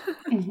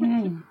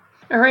 Mm-hmm.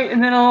 All right,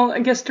 and then I'll,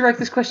 direct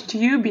this question to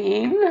you,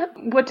 Bean.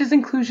 What does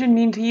inclusion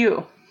mean to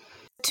you?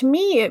 To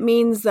me, it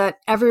means that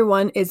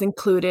everyone is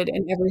included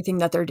in everything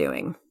that they're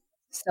doing.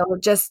 So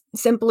just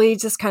simply,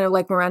 just kind of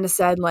like Miranda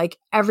said, like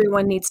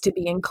everyone needs to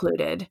be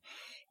included.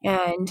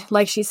 And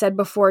like she said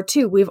before,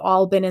 too, we've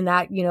all been in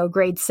that,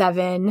 grade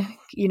 7,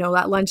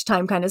 that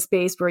lunchtime kind of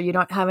space where you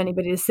don't have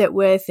anybody to sit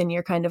with and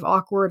you're kind of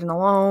awkward and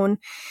alone.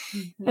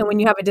 Mm-hmm. And when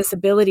you have a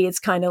disability, it's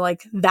kind of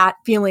like that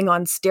feeling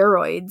on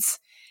steroids.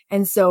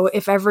 And so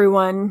if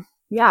everyone,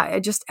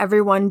 just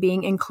everyone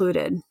being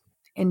included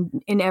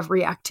in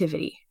every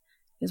activity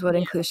is what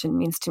inclusion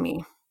means to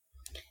me.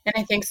 And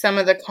I think some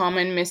of the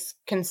common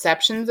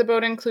misconceptions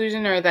about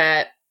inclusion are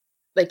that,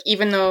 like,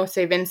 even though,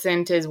 say,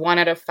 Vincent is 1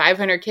 out of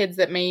 500 kids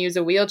that may use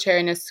a wheelchair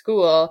in his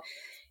school,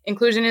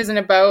 inclusion isn't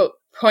about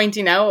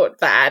pointing out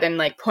that and,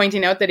 like,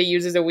 pointing out that he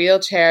uses a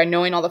wheelchair,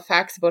 knowing all the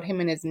facts about him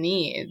and his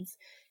needs.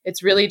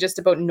 It's really just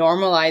about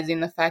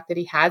normalizing the fact that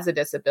he has a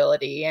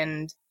disability.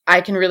 And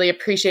I can really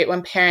appreciate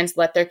when parents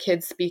let their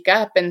kids speak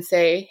up and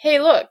say,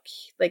 hey, look,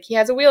 like, he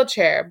has a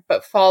wheelchair,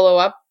 but follow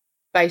up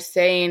by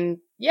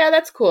saying, yeah,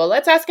 that's cool.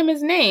 Let's ask him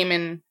his name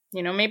and,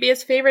 maybe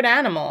his favorite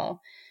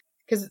animal.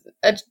 Because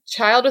a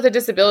child with a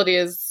disability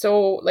is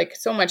so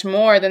much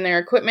more than their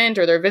equipment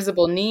or their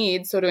visible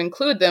needs. So to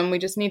include them, we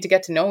just need to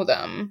get to know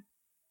them.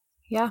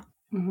 Yeah,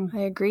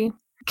 I agree.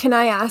 Can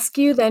I ask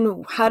you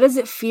then, how does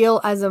it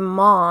feel as a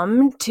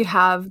mom to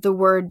have the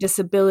word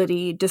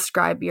disability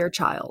describe your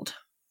child?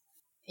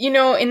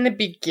 In the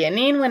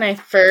beginning, when I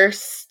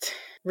first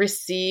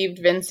received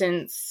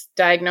Vincent's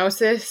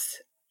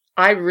diagnosis,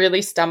 I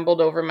really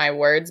stumbled over my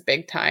words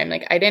big time.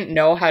 Like, I didn't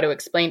know how to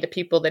explain to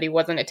people that he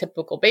wasn't a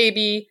typical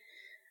baby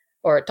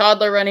or a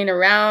toddler running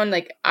around.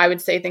 Like, I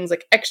would say things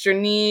like extra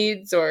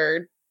needs,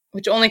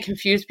 which only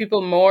confused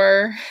people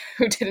more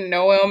who didn't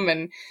know him.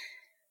 And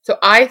so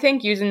I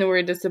think using the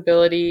word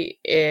disability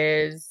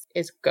is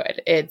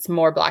good. It's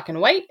more black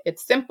and white.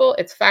 It's simple.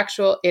 It's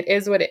factual. It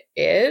is what it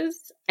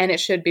is, and it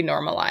should be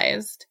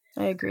normalized.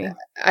 I agree.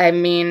 I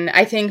mean,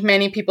 I think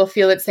many people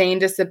feel that saying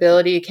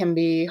disability can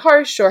be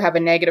harsh or have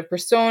a negative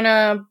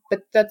persona,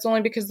 but that's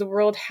only because the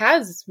world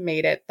has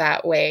made it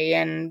that way.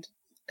 And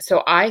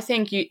so I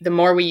think the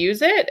more we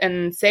use it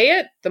and say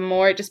it, the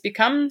more it just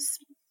becomes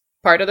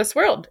part of this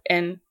world.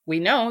 And we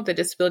know the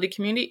disability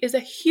community is a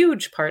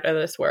huge part of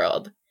this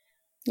world.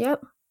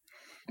 Yep.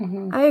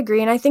 I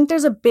agree. And I think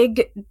there's a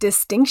big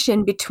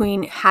distinction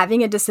between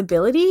having a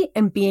disability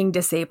and being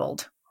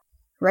disabled,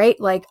 right?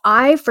 Like,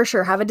 I for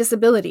sure have a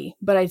disability,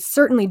 but I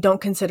certainly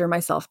don't consider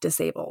myself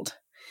disabled.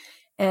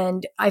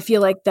 And I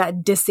feel like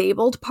that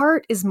disabled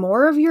part is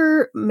more of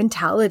your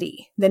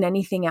mentality than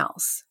anything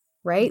else,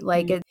 right?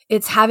 Like,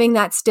 it's having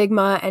that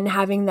stigma and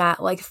having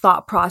that like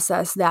thought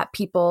process that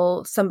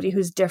somebody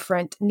who's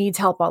different needs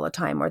help all the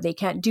time, or they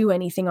can't do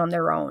anything on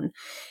their own.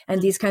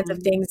 And these kinds of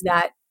things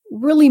that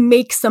really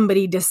make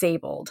somebody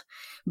disabled.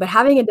 But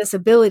having a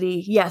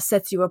disability, yes,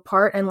 sets you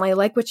apart. And I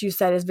like what you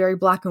said is very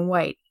black and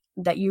white,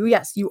 that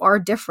you are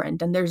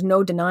different and there's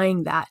no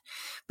denying that.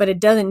 But it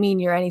doesn't mean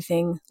you're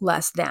anything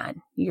less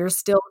than. You're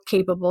still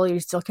capable. You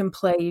still can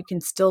play. You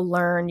can still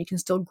learn. You can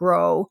still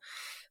grow.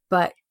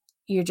 But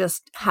you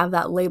just have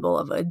that label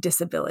of a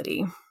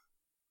disability.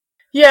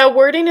 Yeah,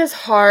 wording is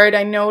hard.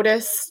 I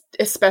noticed,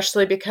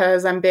 especially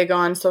because I'm big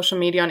on social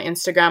media, on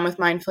Instagram with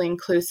Mindfully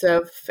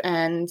Inclusive.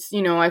 And,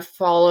 I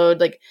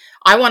followed,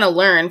 I want to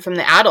learn from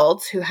the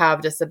adults who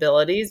have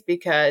disabilities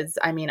because,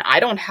 I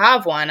don't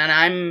have one and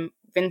I'm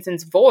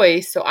Vincent's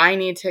voice. So I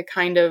need to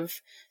kind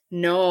of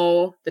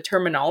know the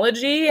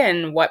terminology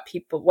and what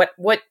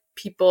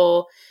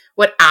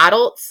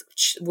adults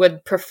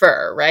would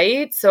prefer,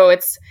 right? So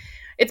it's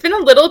been a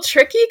little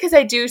tricky because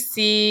I do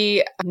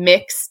see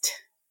mixed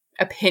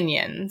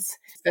opinions,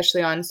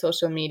 especially on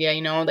social media.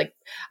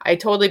 I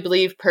totally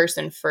believe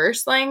person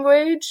first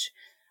language,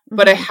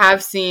 but I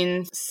have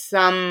seen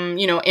some,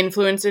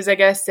 influencers, I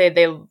guess, say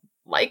they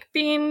like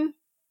being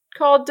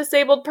called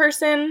disabled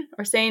person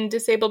or saying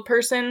disabled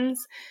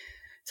persons.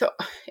 So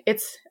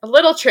it's a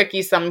little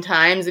tricky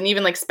sometimes. And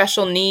even like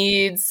special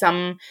needs,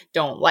 some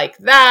don't like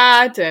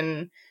that.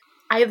 And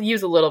I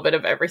use a little bit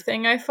of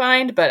everything, I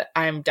find, but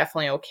I'm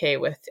definitely okay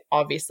with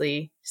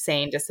obviously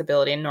saying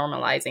disability and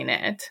normalizing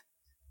it.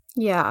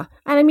 Yeah.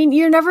 And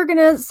you're never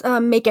going to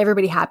make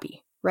everybody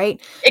happy,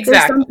 right? Exactly.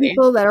 There's some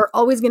people that are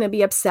always going to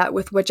be upset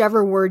with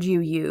whichever word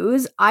you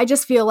use. I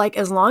just feel like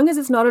as long as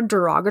it's not a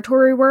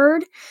derogatory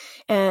word,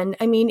 and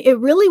it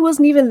really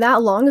wasn't even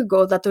that long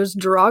ago that those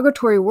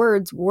derogatory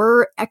words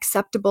were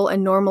acceptable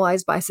and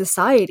normalized by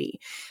society.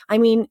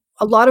 A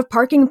lot of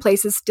parking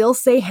places still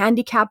say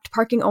handicapped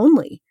parking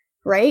only.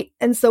 Right.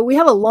 And so we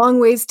have a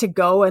long ways to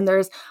go. And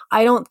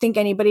I don't think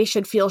anybody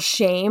should feel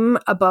shame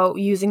about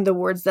using the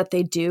words that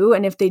they do.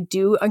 And if they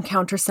do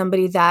encounter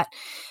somebody that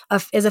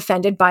is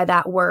offended by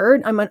that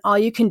word, all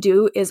you can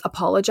do is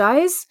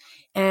apologize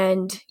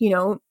and,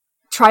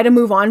 try to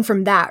move on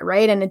from that.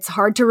 Right. And it's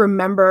hard to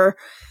remember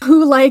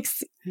who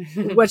likes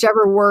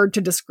whichever word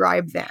to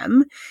describe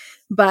them.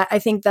 But I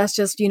think that's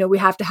just, we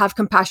have to have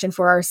compassion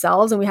for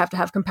ourselves and we have to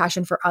have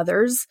compassion for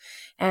others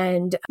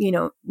and,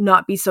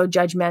 not be so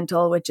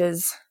judgmental, which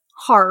is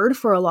hard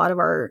for a lot of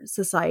our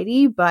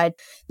society. But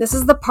this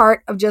is the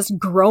part of just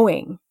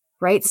growing,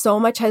 right? So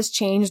much has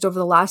changed over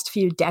the last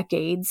few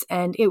decades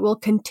and it will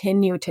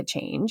continue to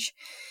change.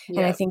 Yep.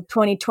 And I think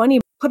 2020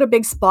 put a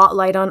big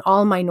spotlight on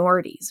all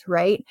minorities,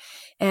 right?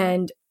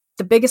 And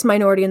the biggest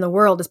minority in the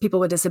world is people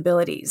with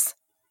disabilities.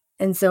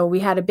 And so we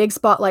had a big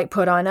spotlight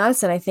put on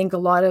us. And I think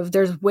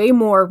there's way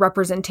more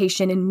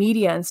representation in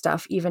media and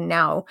stuff, even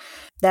now,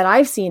 that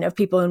I've seen of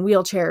people in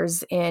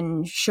wheelchairs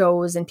in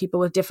shows and people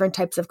with different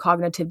types of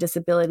cognitive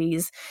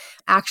disabilities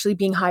actually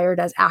being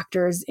hired as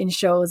actors in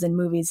shows and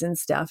movies and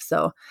stuff.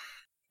 So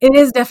it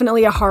is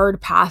definitely a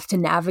hard path to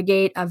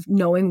navigate of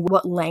knowing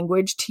what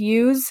language to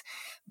use.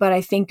 But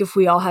I think if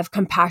we all have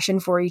compassion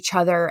for each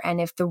other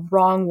and if the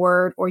wrong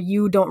word or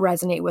you don't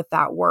resonate with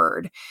that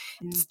word,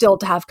 still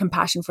to have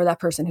compassion for that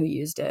person who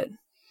used it.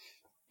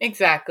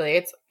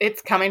 Exactly.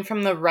 It's coming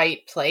from the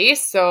right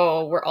place.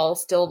 So we're all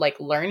still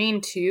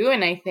learning too.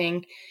 And I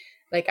think,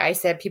 like I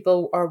said,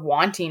 people are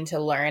wanting to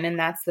learn. And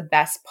that's the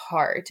best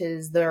part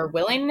is their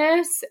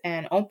willingness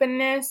and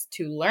openness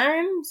to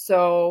learn.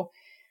 So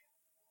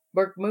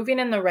we're moving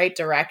in the right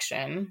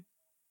direction.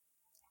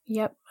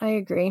 Yep, I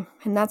agree.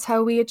 And that's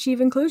how we achieve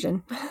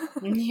inclusion.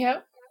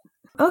 Yep.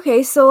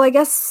 Okay, so I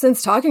guess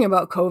since talking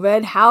about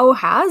COVID, how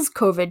has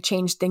COVID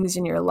changed things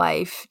in your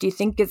life? Do you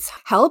think it's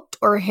helped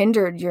or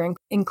hindered your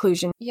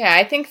inclusion? Yeah,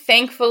 I think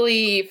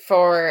thankfully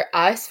for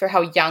us, for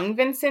how young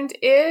Vincent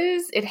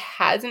is, it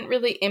hasn't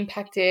really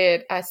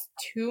impacted us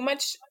too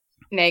much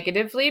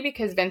negatively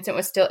because Vincent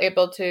was still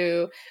able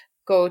to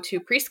go to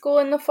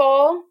preschool in the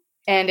fall,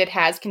 and it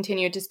has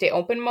continued to stay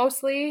open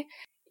mostly.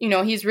 You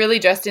know, he's really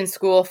just in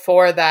school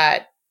for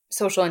that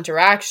social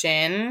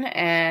interaction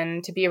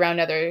and to be around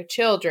other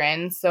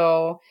children.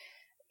 So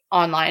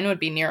online would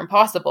be near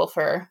impossible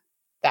for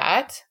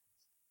that.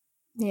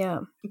 Yeah.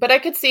 But I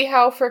could see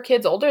how for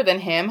kids older than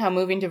him, how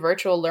moving to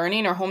virtual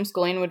learning or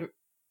homeschooling would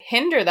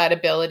hinder that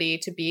ability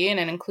to be in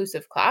an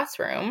inclusive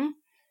classroom.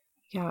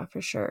 Yeah,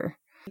 for sure.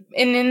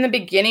 And in the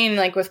beginning,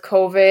 like with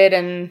COVID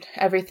and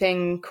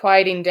everything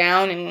quieting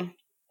down, and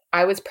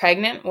I was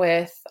pregnant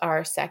with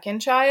our second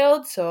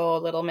child. So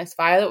little Miss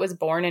Violet was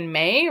born in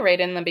May, right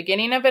in the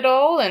beginning of it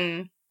all.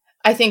 And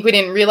I think we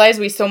didn't realize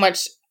we so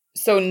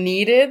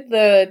needed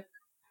the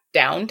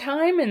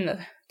downtime and the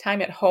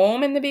time at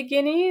home in the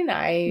beginning.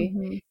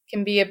 I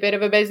can be a bit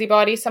of a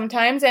busybody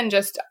sometimes, and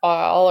just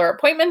all our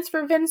appointments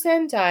for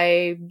Vincent,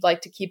 I like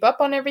to keep up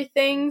on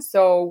everything.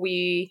 So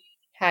we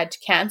had to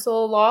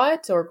cancel a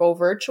lot or go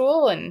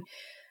virtual, and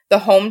the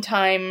home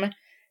time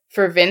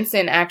for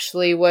Vincent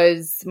actually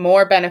was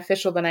more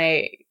beneficial than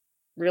I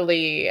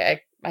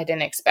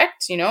didn't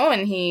expect, you know,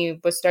 and he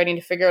was starting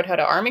to figure out how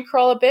to army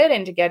crawl a bit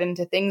and to get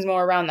into things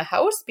more around the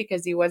house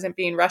because he wasn't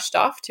being rushed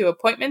off to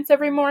appointments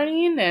every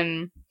morning.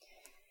 And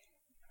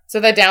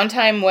so the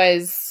downtime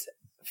was,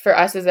 for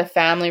us as a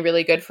family,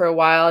 really good for a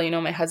while. You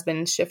know, my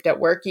husband's shift at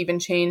work even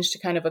changed to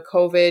kind of a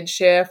COVID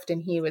shift,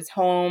 and he was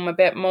home a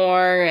bit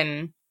more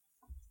and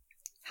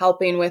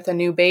helping with a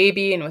new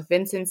baby and with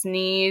Vincent's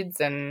needs.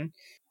 And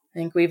I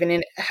think we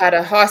even had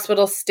a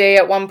hospital stay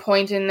at one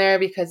point in there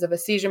because of a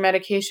seizure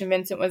medication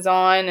Vincent was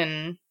on.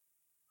 And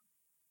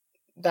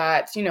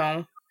that, you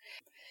know,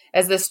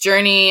 as this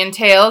journey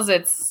entails,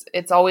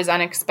 it's always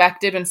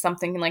unexpected when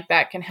something like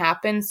that can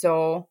happen.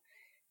 So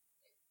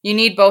you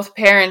need both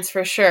parents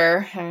for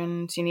sure,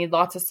 and you need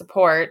lots of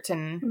support.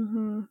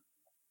 And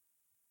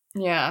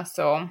yeah,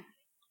 so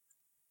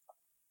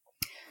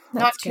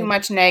That's not too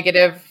much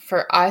negative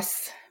for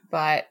us,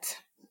 but...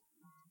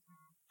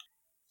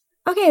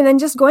 Okay, and then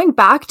just going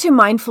back to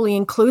Mindfully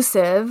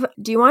Inclusive,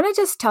 do you want to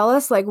just tell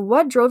us, like,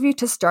 what drove you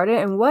to start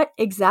it and what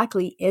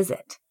exactly is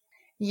it?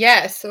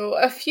 Yeah, so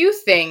a few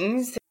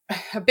things.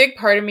 A big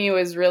part of me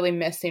was really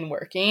missing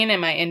working and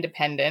my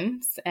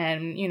independence.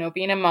 And, you know,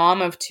 being a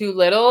mom of two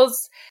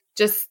littles,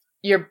 just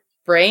your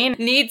brain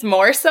needs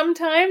more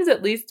sometimes.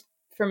 At least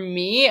for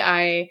me,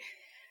 I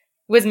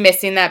was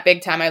missing that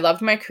big time. I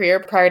loved my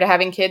career prior to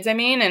having kids,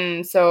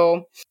 and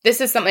so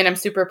this is something I'm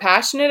super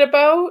passionate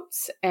about,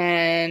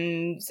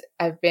 and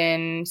I've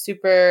been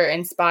super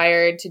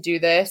inspired to do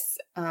this.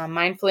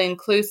 Mindfully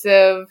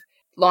Inclusive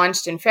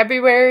launched in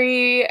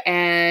February,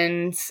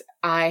 and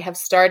I have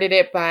started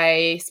it by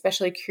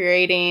especially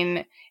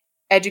creating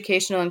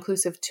educational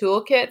inclusive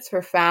toolkits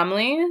for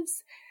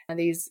families.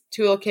 These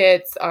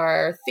toolkits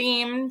are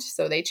themed,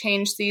 so they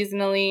change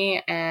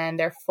seasonally, and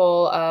they're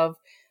full of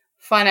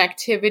fun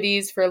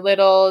activities for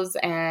littles.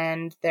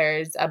 And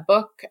there's a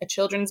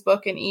children's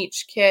book in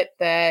each kit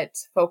that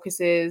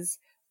focuses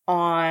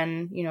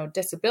on, you know,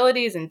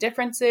 disabilities and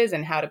differences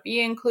and how to be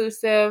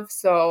inclusive.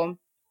 So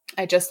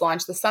I just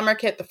launched the summer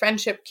kit, the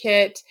friendship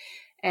kit,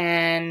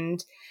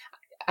 and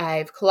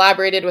I've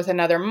collaborated with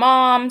another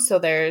mom. So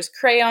there's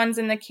crayons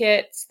in the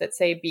kits that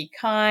say "Be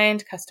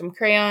Kind," custom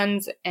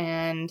crayons.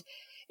 And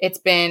it's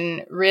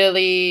been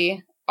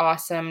really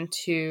awesome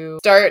to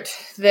start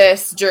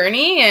this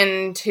journey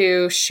and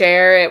to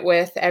share it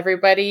with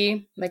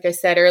everybody. Like I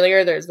said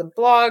earlier, there's a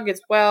blog as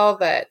well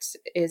that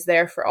is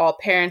there for all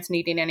parents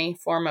needing any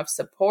form of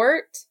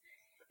support.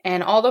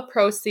 And all the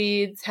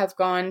proceeds have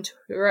gone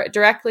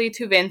directly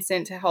to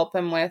Vincent to help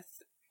him with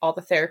all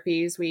the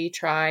therapies we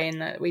try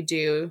and that we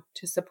do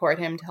to support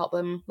him, to help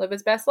him live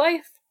his best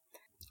life.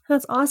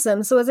 That's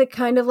awesome. So is it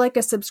kind of like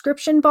a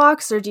subscription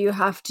box, or do you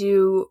have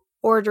to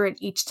order it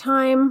each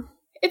time?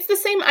 It's the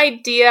same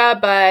idea,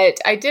 but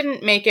I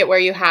didn't make it where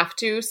you have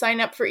to sign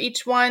up for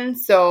each one.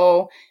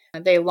 So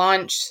they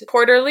launch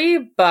quarterly,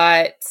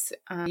 but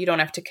you don't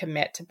have to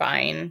commit to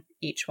buying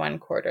each one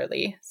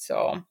quarterly.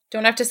 So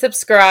don't have to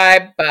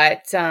subscribe,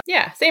 but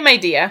yeah, same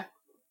idea.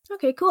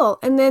 Okay, cool.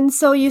 And then,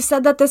 so you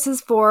said that this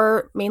is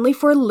mainly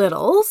for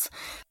littles.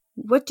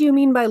 What do you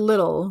mean by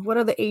little? What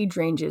are the age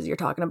ranges you're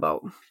talking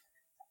about?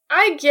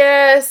 I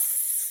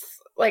guess,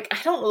 I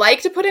don't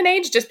like to put an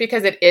age just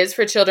because it is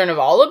for children of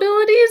all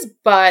abilities,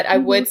 but I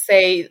would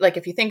say,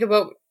 if you think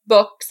about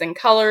books and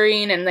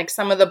coloring, and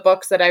some of the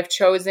books that I've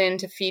chosen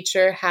to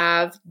feature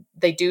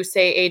they do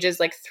say ages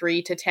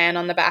 3 to 10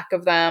 on the back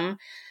of them.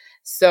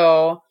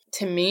 So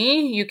to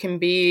me, you can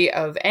be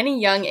of any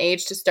young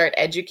age to start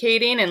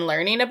educating and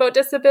learning about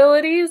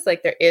disabilities.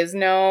 There is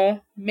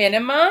no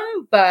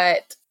minimum,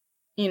 but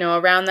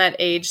around that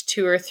age,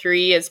 2 or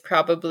 3 is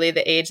probably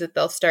the age that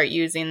they'll start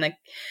using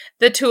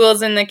the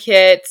tools in the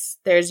kits.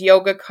 There's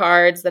yoga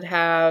cards that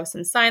have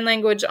some sign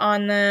language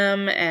on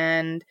them,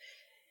 and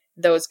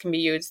those can be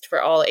used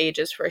for all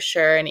ages for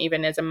sure. And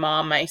even as a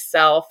mom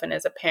myself and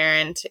as a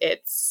parent,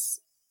 it's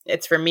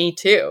for me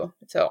too.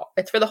 So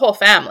it's for the whole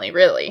family,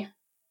 really.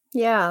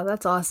 Yeah,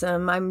 that's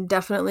awesome. I'm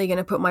definitely going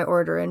to put my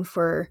order in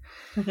for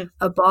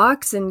a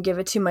box and give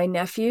it to my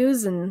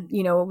nephews. And,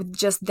 with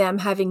just them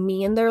having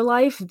me in their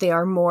life, they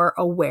are more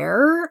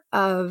aware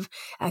of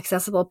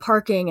accessible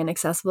parking and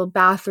accessible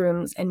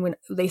bathrooms. And when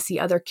they see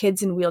other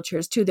kids in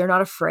wheelchairs too, they're not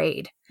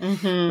afraid,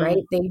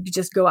 right? They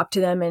just go up to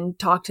them and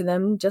talk to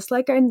them just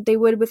like they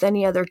would with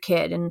any other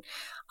kid. And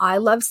I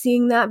love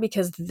seeing that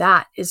because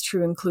that is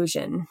true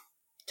inclusion.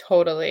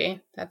 Totally.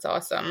 That's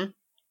awesome.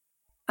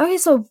 Okay,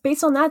 so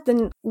based on that,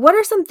 then what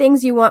are some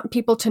things you want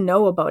people to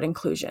know about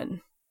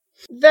inclusion?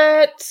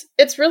 That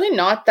it's really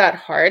not that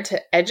hard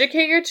to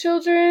educate your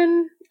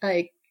children.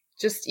 Like,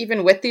 just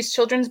even with these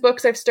children's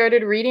books I've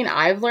started reading,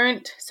 I've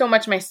learned so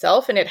much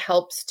myself, and it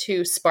helps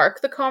to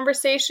spark the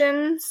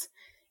conversations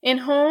in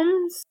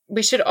homes.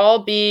 We should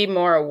all be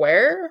more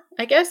aware,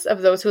 I guess,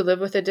 of those who live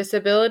with a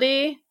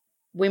disability.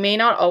 We may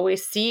not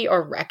always see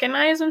or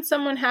recognize when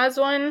someone has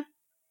one.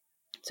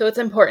 So it's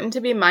important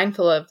to be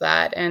mindful of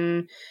that.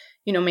 And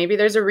maybe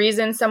there's a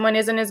reason someone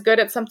isn't as good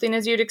at something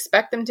as you'd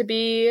expect them to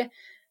be.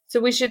 So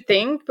we should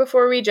think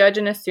before we judge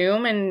and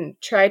assume, and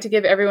try to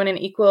give everyone an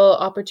equal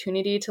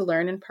opportunity to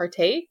learn and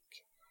partake.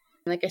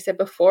 Like I said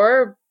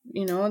before,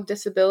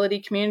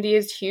 disability community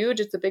is huge.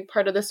 It's a big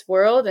part of this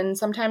world. And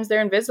sometimes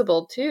they're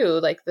invisible too,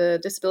 like the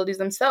disabilities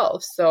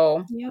themselves.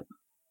 So Yep.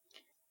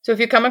 So if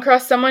you come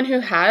across someone who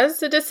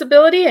has a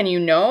disability and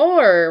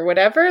or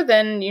whatever,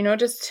 then,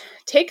 just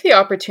take the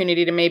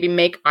opportunity to maybe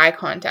make eye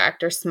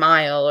contact or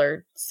smile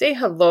or say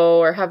hello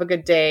or have a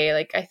good day.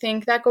 Like, I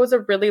think that goes a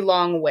really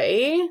long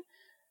way.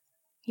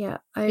 Yeah,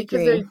 I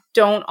because agree. they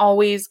don't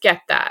always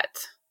get that.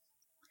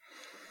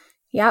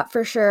 Yeah,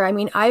 for sure. I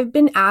mean, I've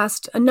been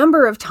asked a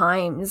number of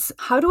times,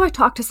 how do I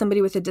talk to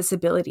somebody with a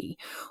disability?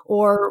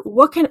 Or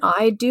what can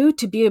I do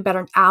to be a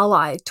better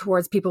ally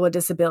towards people with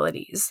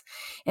disabilities?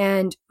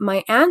 And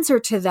my answer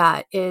to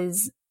that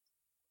is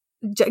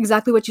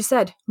exactly what you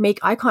said. Make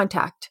eye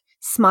contact,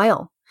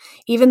 smile.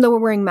 Even though we're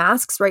wearing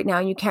masks right now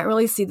and you can't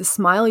really see the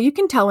smile, you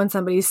can tell when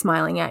somebody's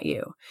smiling at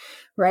you,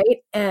 right?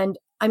 And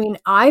I mean,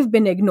 I've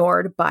been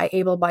ignored by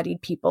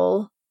able-bodied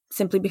people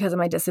simply because of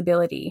my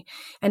disability.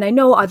 And I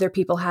know other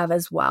people have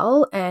as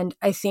well. And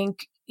I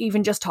think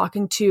even just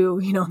talking to,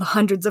 the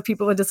hundreds of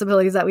people with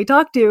disabilities that we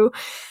talk to,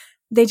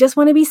 they just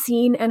want to be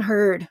seen and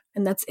heard,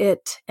 and that's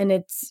it. And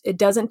it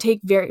doesn't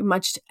take very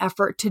much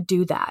effort to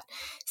do that.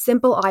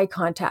 Simple eye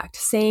contact,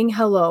 saying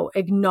hello,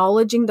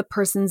 acknowledging the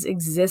person's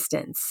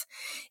existence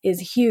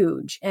is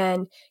huge.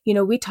 And,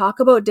 we talk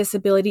about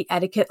disability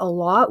etiquette a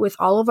lot with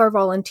all of our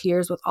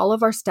volunteers, with all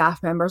of our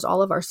staff members,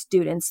 all of our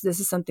students. This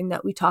is something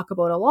that we talk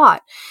about a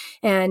lot.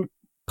 And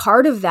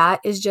part of that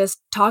is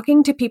just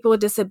talking to people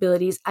with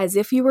disabilities as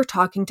if you were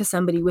talking to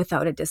somebody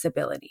without a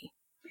disability,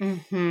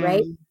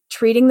 right?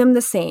 Treating them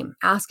the same,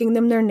 asking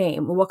them their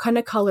name, what kind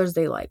of colors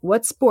they like,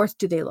 what sports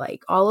do they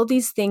like, all of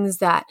these things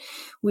that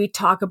we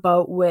talk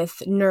about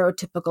with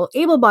neurotypical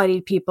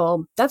able-bodied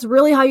people. That's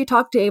really how you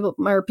talk to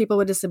people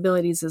with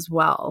disabilities as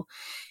well.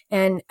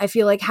 And I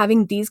feel like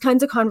having these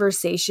kinds of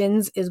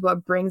conversations is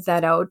what brings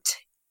that out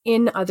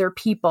in other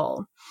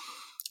people.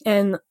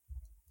 And,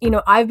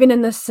 I've been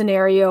in this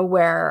scenario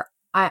where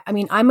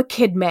I'm a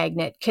kid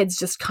magnet. Kids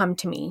just come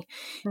to me.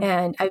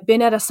 And I've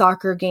been at a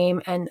soccer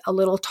game and a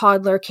little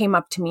toddler came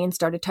up to me and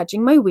started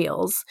touching my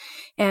wheels.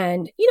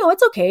 And,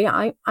 it's okay.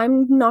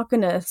 I'm not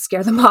going to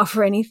scare them off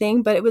or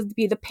anything, but it would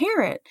be the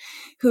parent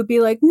who'd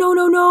be like, no,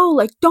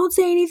 like, don't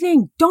say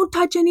anything. Don't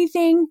touch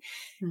anything.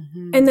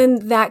 And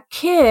then that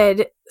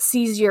kid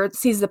sees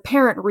the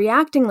parent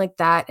reacting like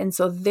that. And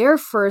so their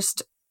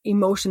first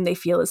emotion they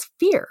feel is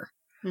fear.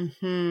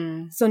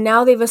 So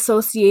now they've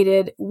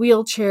associated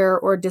wheelchair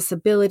or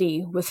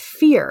disability with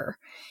fear.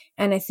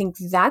 And I think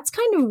that's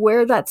kind of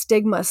where that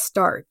stigma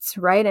starts,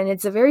 right? And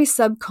it's a very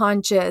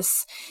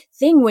subconscious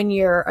thing when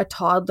you're a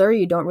toddler.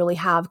 You don't really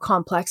have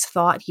complex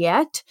thought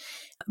yet,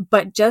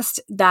 but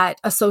just that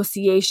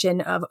association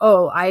of,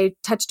 oh, I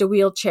touched a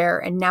wheelchair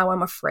and now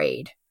I'm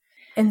afraid.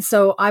 And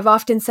so I've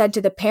often said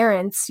to the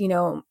parents,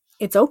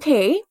 it's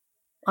okay.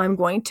 I'm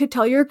going to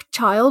tell your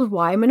child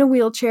why I'm in a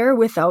wheelchair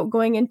without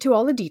going into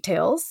all the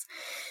details.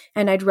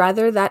 And I'd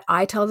rather that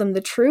I tell them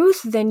the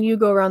truth than you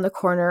go around the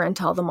corner and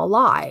tell them a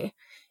lie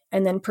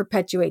and then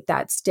perpetuate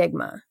that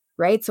stigma,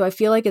 right? So I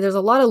feel like there's a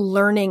lot of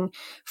learning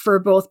for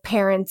both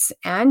parents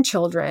and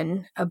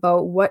children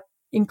about what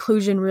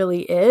inclusion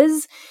really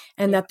is,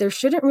 and that there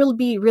shouldn't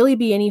really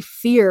be any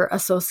fear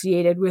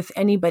associated with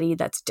anybody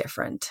that's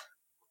different.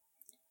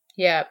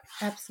 Yeah,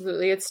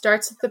 absolutely. It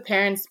starts with the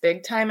parents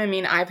big time. I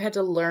mean, I've had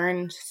to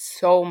learn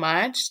so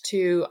much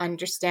to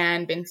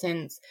understand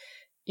Vincent's,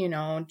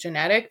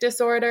 genetic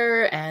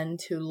disorder and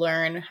to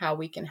learn how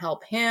we can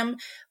help him.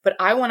 But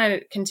I want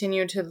to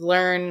continue to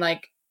learn,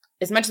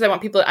 as much as I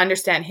want people to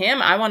understand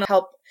him, I want to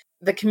help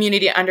the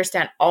community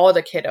understand all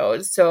the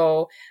kiddos.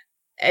 So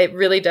it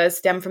really does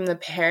stem from the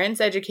parents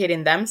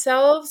educating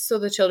themselves so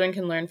the children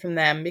can learn from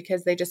them,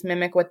 because they just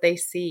mimic what they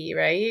see,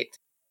 right?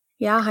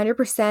 Yeah,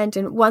 100%.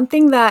 And one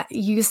thing that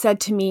you said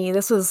to me,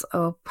 this was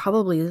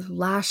probably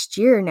last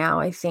year now,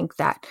 I think,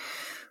 that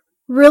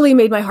really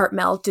made my heart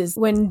melt, is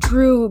when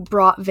Drew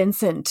brought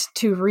Vincent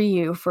to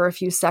Riu for a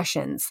few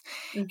sessions,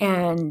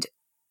 and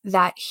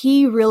that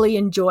he really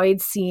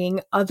enjoyed seeing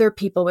other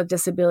people with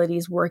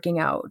disabilities working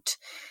out,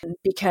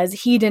 because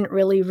he didn't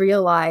really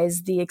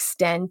realize the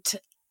extent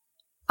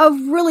of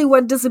really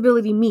what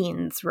disability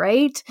means,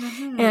 right?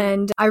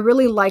 And I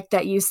really liked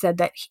that you said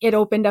that it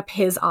opened up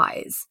his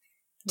eyes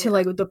to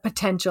like the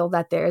potential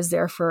that there is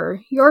there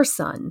for your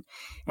son.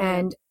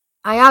 And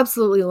I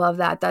absolutely love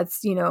that.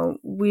 That's, you know,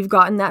 we've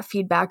gotten that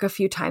feedback a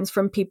few times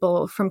from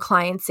people, from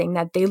clients, saying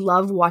that they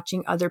love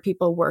watching other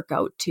people work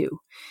out too,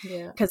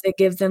 because it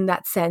gives them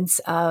that sense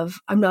of,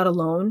 I'm not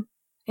alone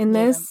in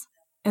this,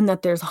 and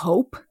that there's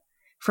hope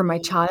for my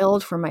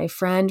child, for my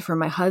friend, for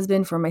my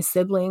husband, for my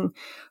sibling,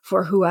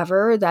 for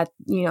whoever, that,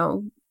 you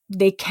know,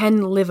 they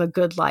can live a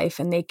good life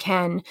and they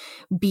can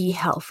be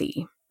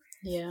healthy.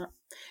 Yeah.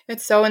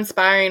 It's so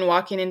inspiring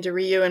walking into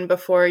Riu, and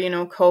before, you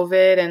know,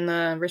 COVID and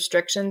the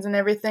restrictions and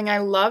everything, I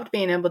loved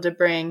being able to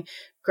bring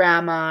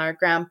grandma or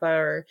grandpa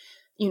or,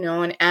 you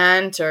know, an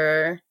aunt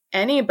or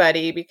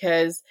anybody,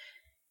 because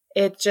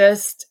it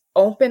just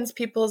opens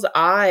people's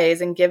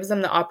eyes and gives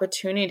them the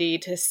opportunity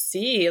to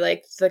see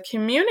like the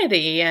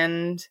community.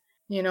 And,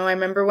 you know, I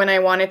remember when I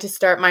wanted to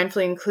start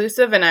Mindfully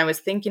Inclusive and I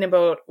was thinking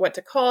about what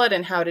to call it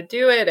and how to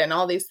do it and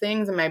all these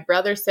things. And my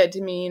brother said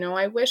to me, you know,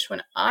 I wish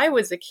when I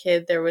was a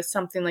kid there was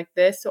something like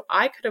this, so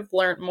I could have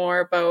learned more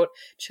about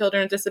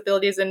children with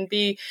disabilities and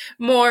be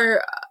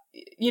more,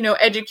 you know,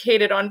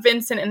 educated on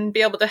Vincent and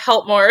be able to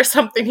help more, or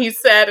something he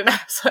said. And I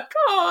was like,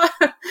 oh,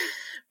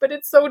 but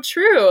it's so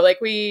true.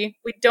 Like we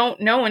don't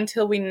know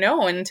until we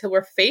know, until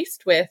we're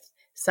faced with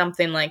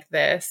something like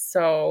this.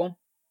 So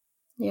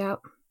yeah,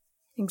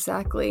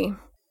 exactly.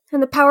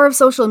 And the power of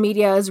social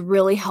media is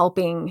really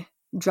helping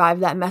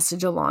drive that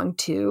message along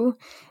too.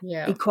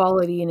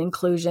 Equality and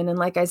inclusion. And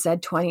like I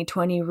said,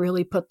 2020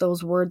 really put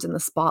those words in the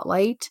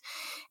spotlight.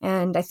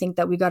 And I think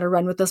that we got to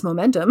run with this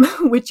momentum,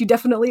 which you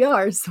definitely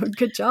are. So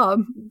good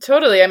job.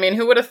 Totally. I mean,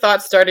 who would have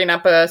thought starting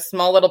up a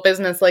small little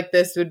business like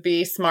this would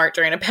be smart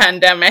during a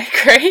pandemic,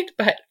 right?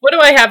 But what do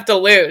I have to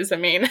lose? I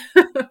mean,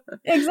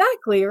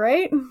 exactly,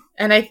 right?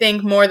 And I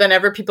think more than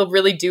ever, people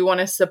really do want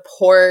to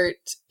support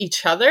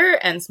each other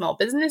and small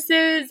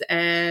businesses.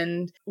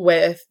 And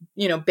with,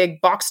 you know,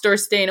 big box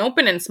stores staying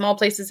open and small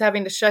places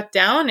having to shut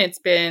down, it's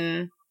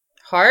been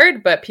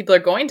hard, but people are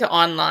going to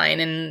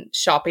online and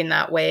shopping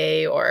that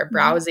way or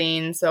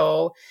browsing.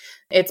 So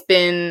it's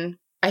been,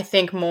 I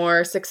think,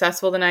 more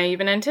successful than I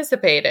even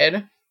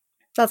anticipated.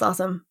 That's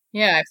awesome.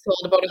 Yeah, I've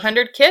sold about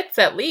 100 kits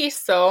at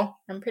least, so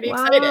I'm pretty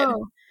excited.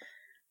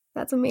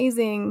 That's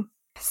amazing.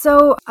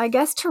 So I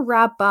guess to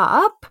wrap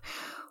up,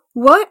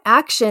 what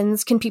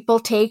actions can people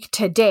take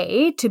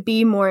today to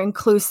be more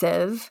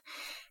inclusive?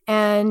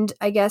 And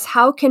I guess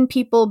how can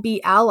people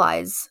be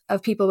allies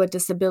of people with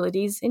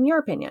disabilities, in your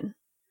opinion?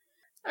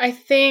 I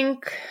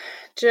think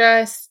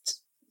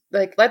just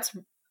like let's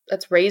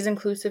raise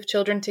inclusive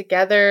children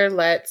together.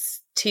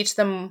 Let's teach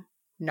them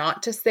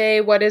not to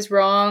say what is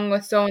wrong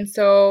with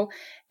so-and-so,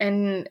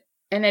 and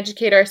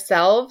educate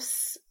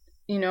ourselves.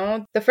 You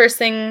know, the first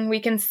thing we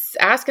can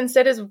ask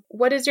instead is,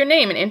 what is your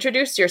name? And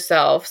introduce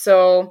yourself.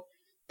 So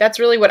that's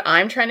really what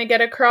I'm trying to get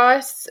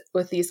across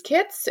with these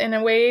kits, in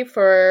a way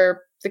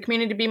for the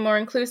community to be more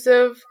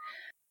inclusive,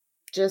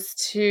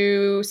 just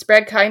to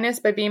spread kindness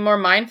by being more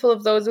mindful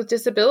of those with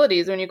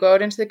disabilities when you go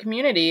out into the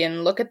community,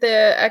 and look at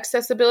the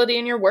accessibility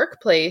in your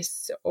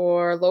workplace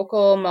or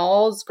local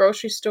malls,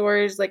 grocery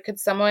stores. Like, could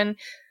someone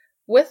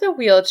with a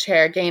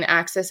wheelchair gain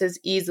access as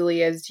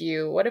easily as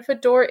you? What if a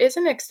door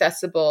isn't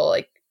accessible?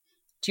 Like,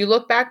 do you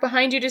look back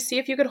behind you to see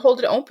if you could hold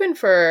it open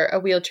for a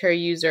wheelchair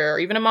user or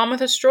even a mom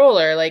with a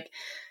stroller? Like,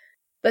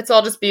 let's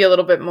all just be a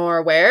little bit more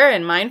aware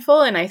and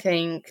mindful. And I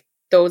think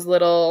those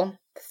little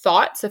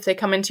thoughts, if they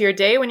come into your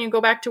day when you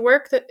go back to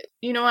work, that,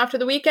 you know, after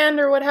the weekend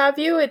or what have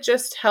you, it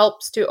just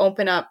helps to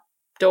open up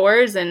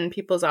doors in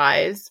people's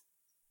eyes.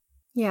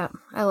 Yeah,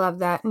 I love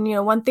that. And, you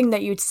know, one thing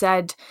that you'd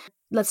said,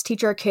 let's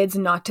teach our kids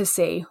not to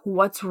say,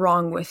 what's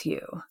wrong with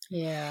you?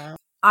 Yeah.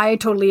 I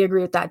totally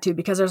agree with that too,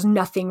 because there's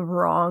nothing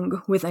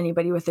wrong with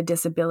anybody with a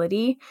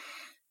disability.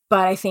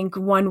 But I think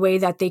one way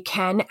that they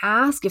can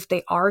ask, if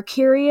they are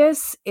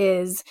curious,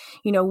 is,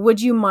 you know,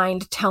 would you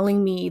mind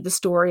telling me the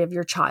story of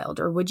your child?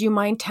 Or would you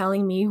mind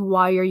telling me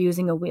why you're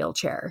using a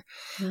wheelchair?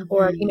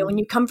 Or, you know, when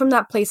you come from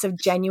that place of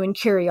genuine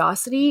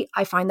curiosity,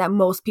 I find that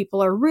most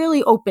people are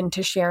really open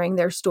to sharing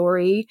their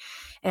story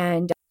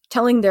and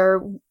telling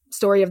their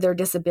story of their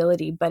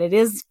disability, but it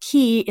is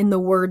key in the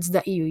words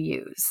that you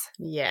use.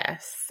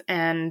 Yes.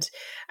 And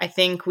I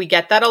think we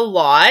get that a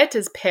lot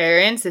as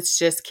parents. It's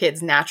just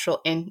kids'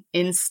 natural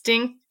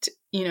instinct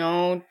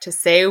to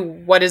say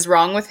what is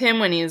wrong with him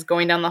when he's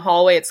going down the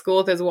hallway at school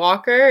with his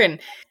walker. And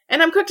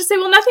I'm quick to say,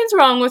 well, nothing's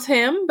wrong with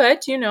him,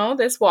 but,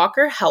 this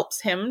walker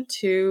helps him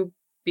to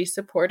be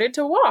supported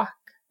to walk.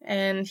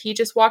 And he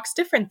just walks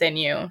different than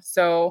you.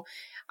 So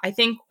I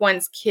think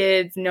once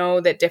kids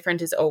know that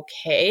different is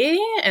okay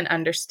and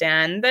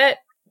understand that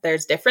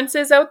there's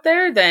differences out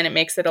there, then it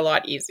makes it a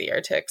lot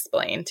easier to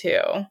explain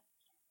too.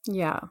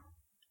 Yeah,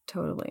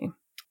 totally.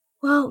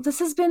 Well, this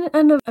has been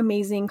an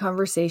amazing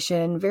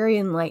conversation, very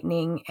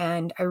enlightening,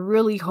 and I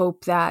really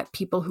hope that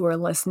people who are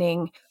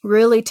listening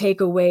really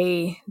take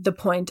away the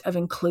point of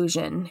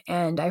inclusion,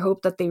 and I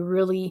hope that they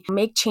really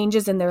make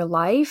changes in their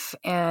life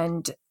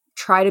and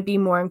try to be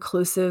more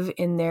inclusive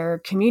in their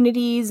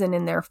communities and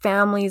in their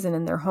families and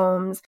in their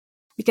homes,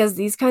 because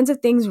these kinds of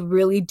things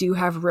really do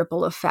have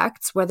ripple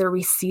effects, whether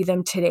we see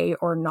them today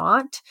or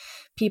not.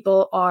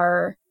 People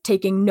are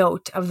taking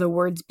note of the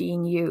words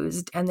being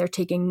used, and they're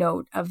taking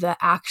note of the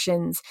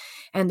actions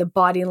and the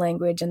body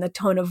language and the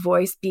tone of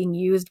voice being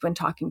used when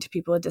talking to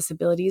people with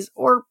disabilities,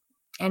 or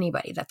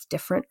anybody that's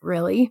different,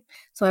 really.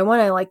 So I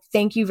want to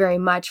thank you very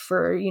much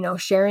for,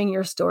 sharing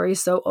your story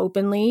so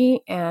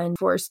openly and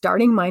for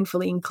starting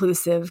Mindfully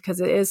Inclusive,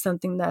 because it is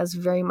something that is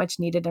very much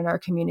needed in our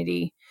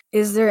community.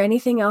 Is there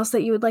anything else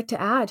that you would like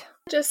to add?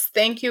 Just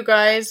thank you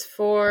guys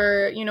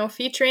for,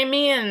 featuring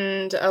me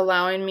and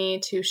allowing me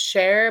to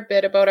share a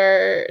bit about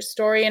our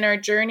story and our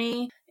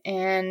journey.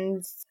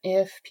 And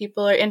if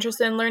people are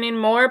interested in learning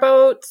more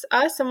about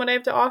us and what I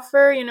have to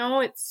offer,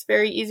 it's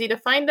very easy to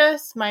find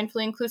us,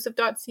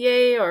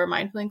 mindfullyinclusive.ca or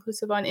Mindfully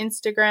Inclusive on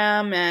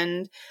Instagram.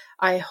 And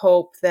I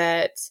hope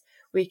that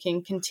we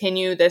can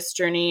continue this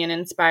journey and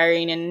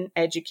inspiring and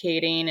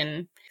educating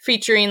and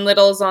featuring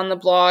littles on the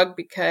blog,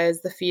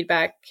 because the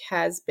feedback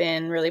has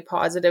been really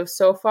positive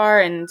so far.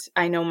 And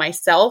I know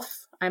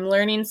myself, I'm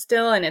learning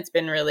still, and it's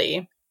been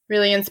really,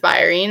 really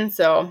inspiring.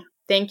 So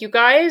thank you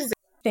guys.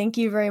 Thank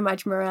you very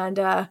much,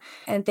 Miranda.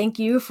 And thank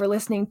you for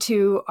listening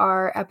to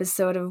our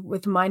episode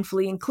with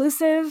Mindfully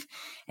Inclusive.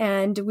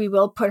 And we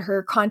will put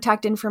her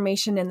contact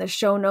information in the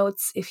show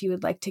notes if you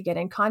would like to get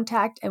in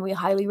contact. And we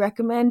highly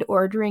recommend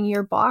ordering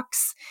your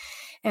box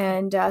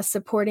and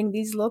supporting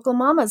these local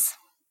mamas.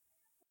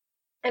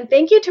 And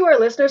thank you to our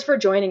listeners for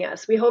joining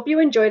us. We hope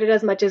you enjoyed it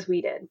as much as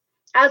we did.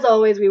 As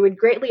always, we would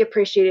greatly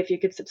appreciate if you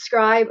could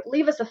subscribe,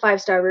 leave us a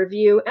 5-star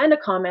review and a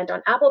comment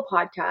on Apple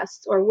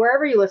Podcasts or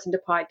wherever you listen to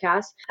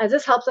podcasts, as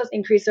this helps us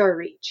increase our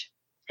reach.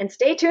 And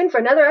stay tuned for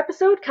another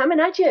episode coming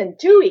at you in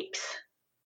 2 weeks.